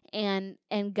 And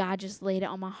God just laid it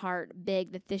on my heart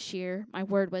big that this year my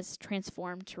word was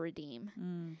transform to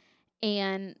redeem.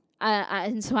 And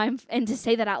and to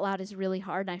say that out loud is really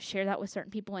hard. And I've shared that with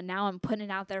certain people, and now I'm putting it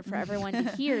out there for everyone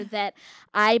to hear that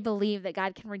I believe that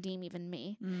God can redeem even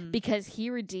me because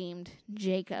He redeemed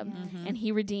Jacob and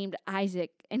He redeemed Isaac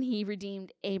and He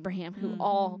redeemed Abraham, who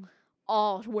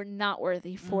all were not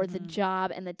worthy for the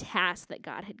job and the task that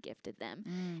God had gifted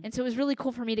them. And so it was really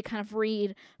cool for me to kind of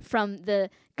read from the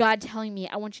God telling me,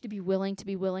 I want you to be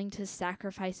willing to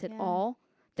sacrifice it all,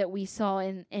 that we saw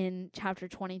in chapter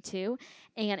 22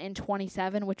 and in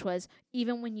 27, which was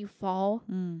even when you fall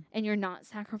and you're not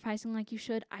sacrificing like you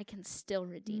should, I can still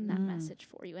redeem that message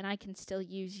for you, and I can still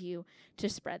use you to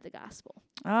spread the gospel.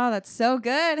 Oh, that's so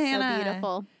good, Hannah. So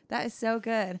beautiful. That is so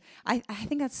good. I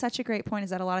think that's such a great point, is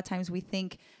that a lot of times we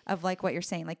think of like what you're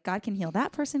saying, like God can heal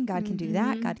that person, God can do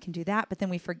that, God can do that, but then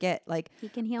we forget like, He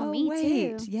can heal oh, me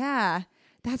wait, too. Yeah,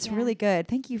 that's really good.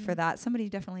 Thank you for that. Somebody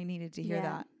definitely needed to hear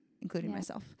that, including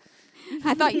myself.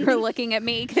 I thought you were looking at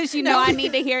me because I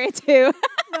need to hear it too.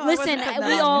 No, Listen,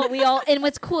 we all, and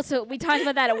what's cool, so we talked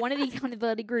about that at one of the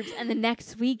accountability groups, and the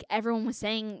next week, everyone was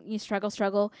saying, you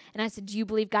struggle, and I said, do you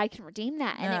believe God can redeem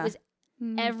that? And it was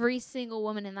every single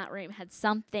woman in that room had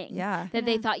something that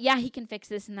they thought, He can fix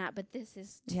this and that, but this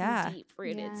is too deep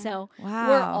rooted. So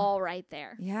we're all right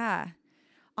there. Yeah.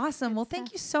 Awesome. Well,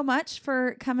 thank you so much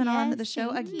for coming on the show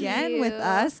again with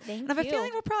us. Thank and I have a you.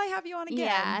 feeling we'll probably have you on again.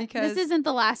 Yeah, because this isn't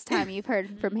the last time you've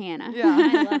heard from Hannah.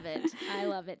 I love it. I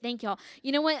love it. Thank y'all.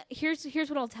 You know what? Here's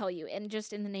what I'll tell you, and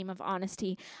just in the name of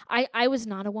honesty, I was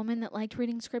not a woman that liked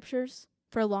reading scriptures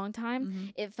for a long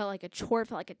time. It felt like a chore. It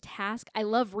felt like a task. I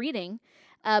love reading,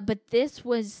 but this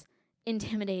was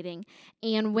intimidating.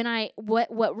 And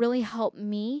what really helped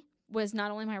me was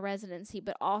not only my residency,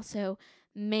 but also,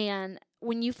 man,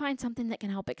 when you find something that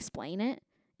can help explain it,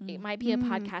 it might be a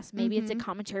podcast, maybe it's a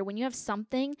commentary. When you have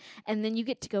something and then you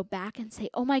get to go back and say,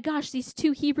 oh my gosh, these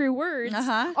 2 Hebrew words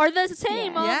are the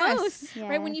same almost. Yes.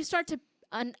 Right? When you start to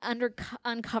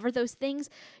uncover those things,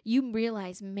 you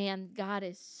realize, man, God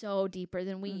is so deeper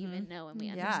than we even know and we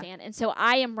understand. And so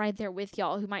I am right there with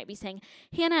y'all who might be saying,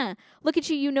 Hannah, look at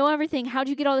you, you know everything. How'd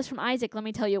you get all this from Isaac? Let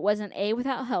me tell you, it wasn't A,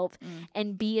 without help,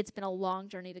 and B, it's been a long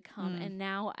journey to come. And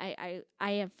now I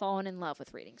have fallen in love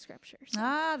with reading scriptures.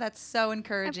 Ah, that's so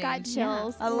encouraging. I've got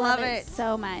chills. I love it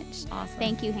so much. Awesome.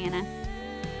 Thank you, Hannah.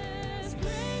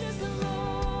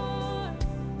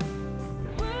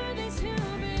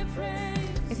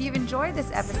 If you've enjoyed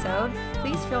this episode,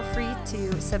 please feel free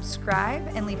to subscribe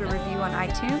and leave a review on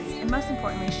iTunes, and most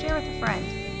importantly, share with a friend.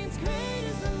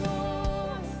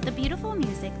 The beautiful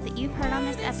music that you've heard on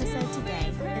this episode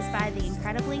today is by the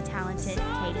incredibly talented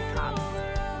Katie Cobbs.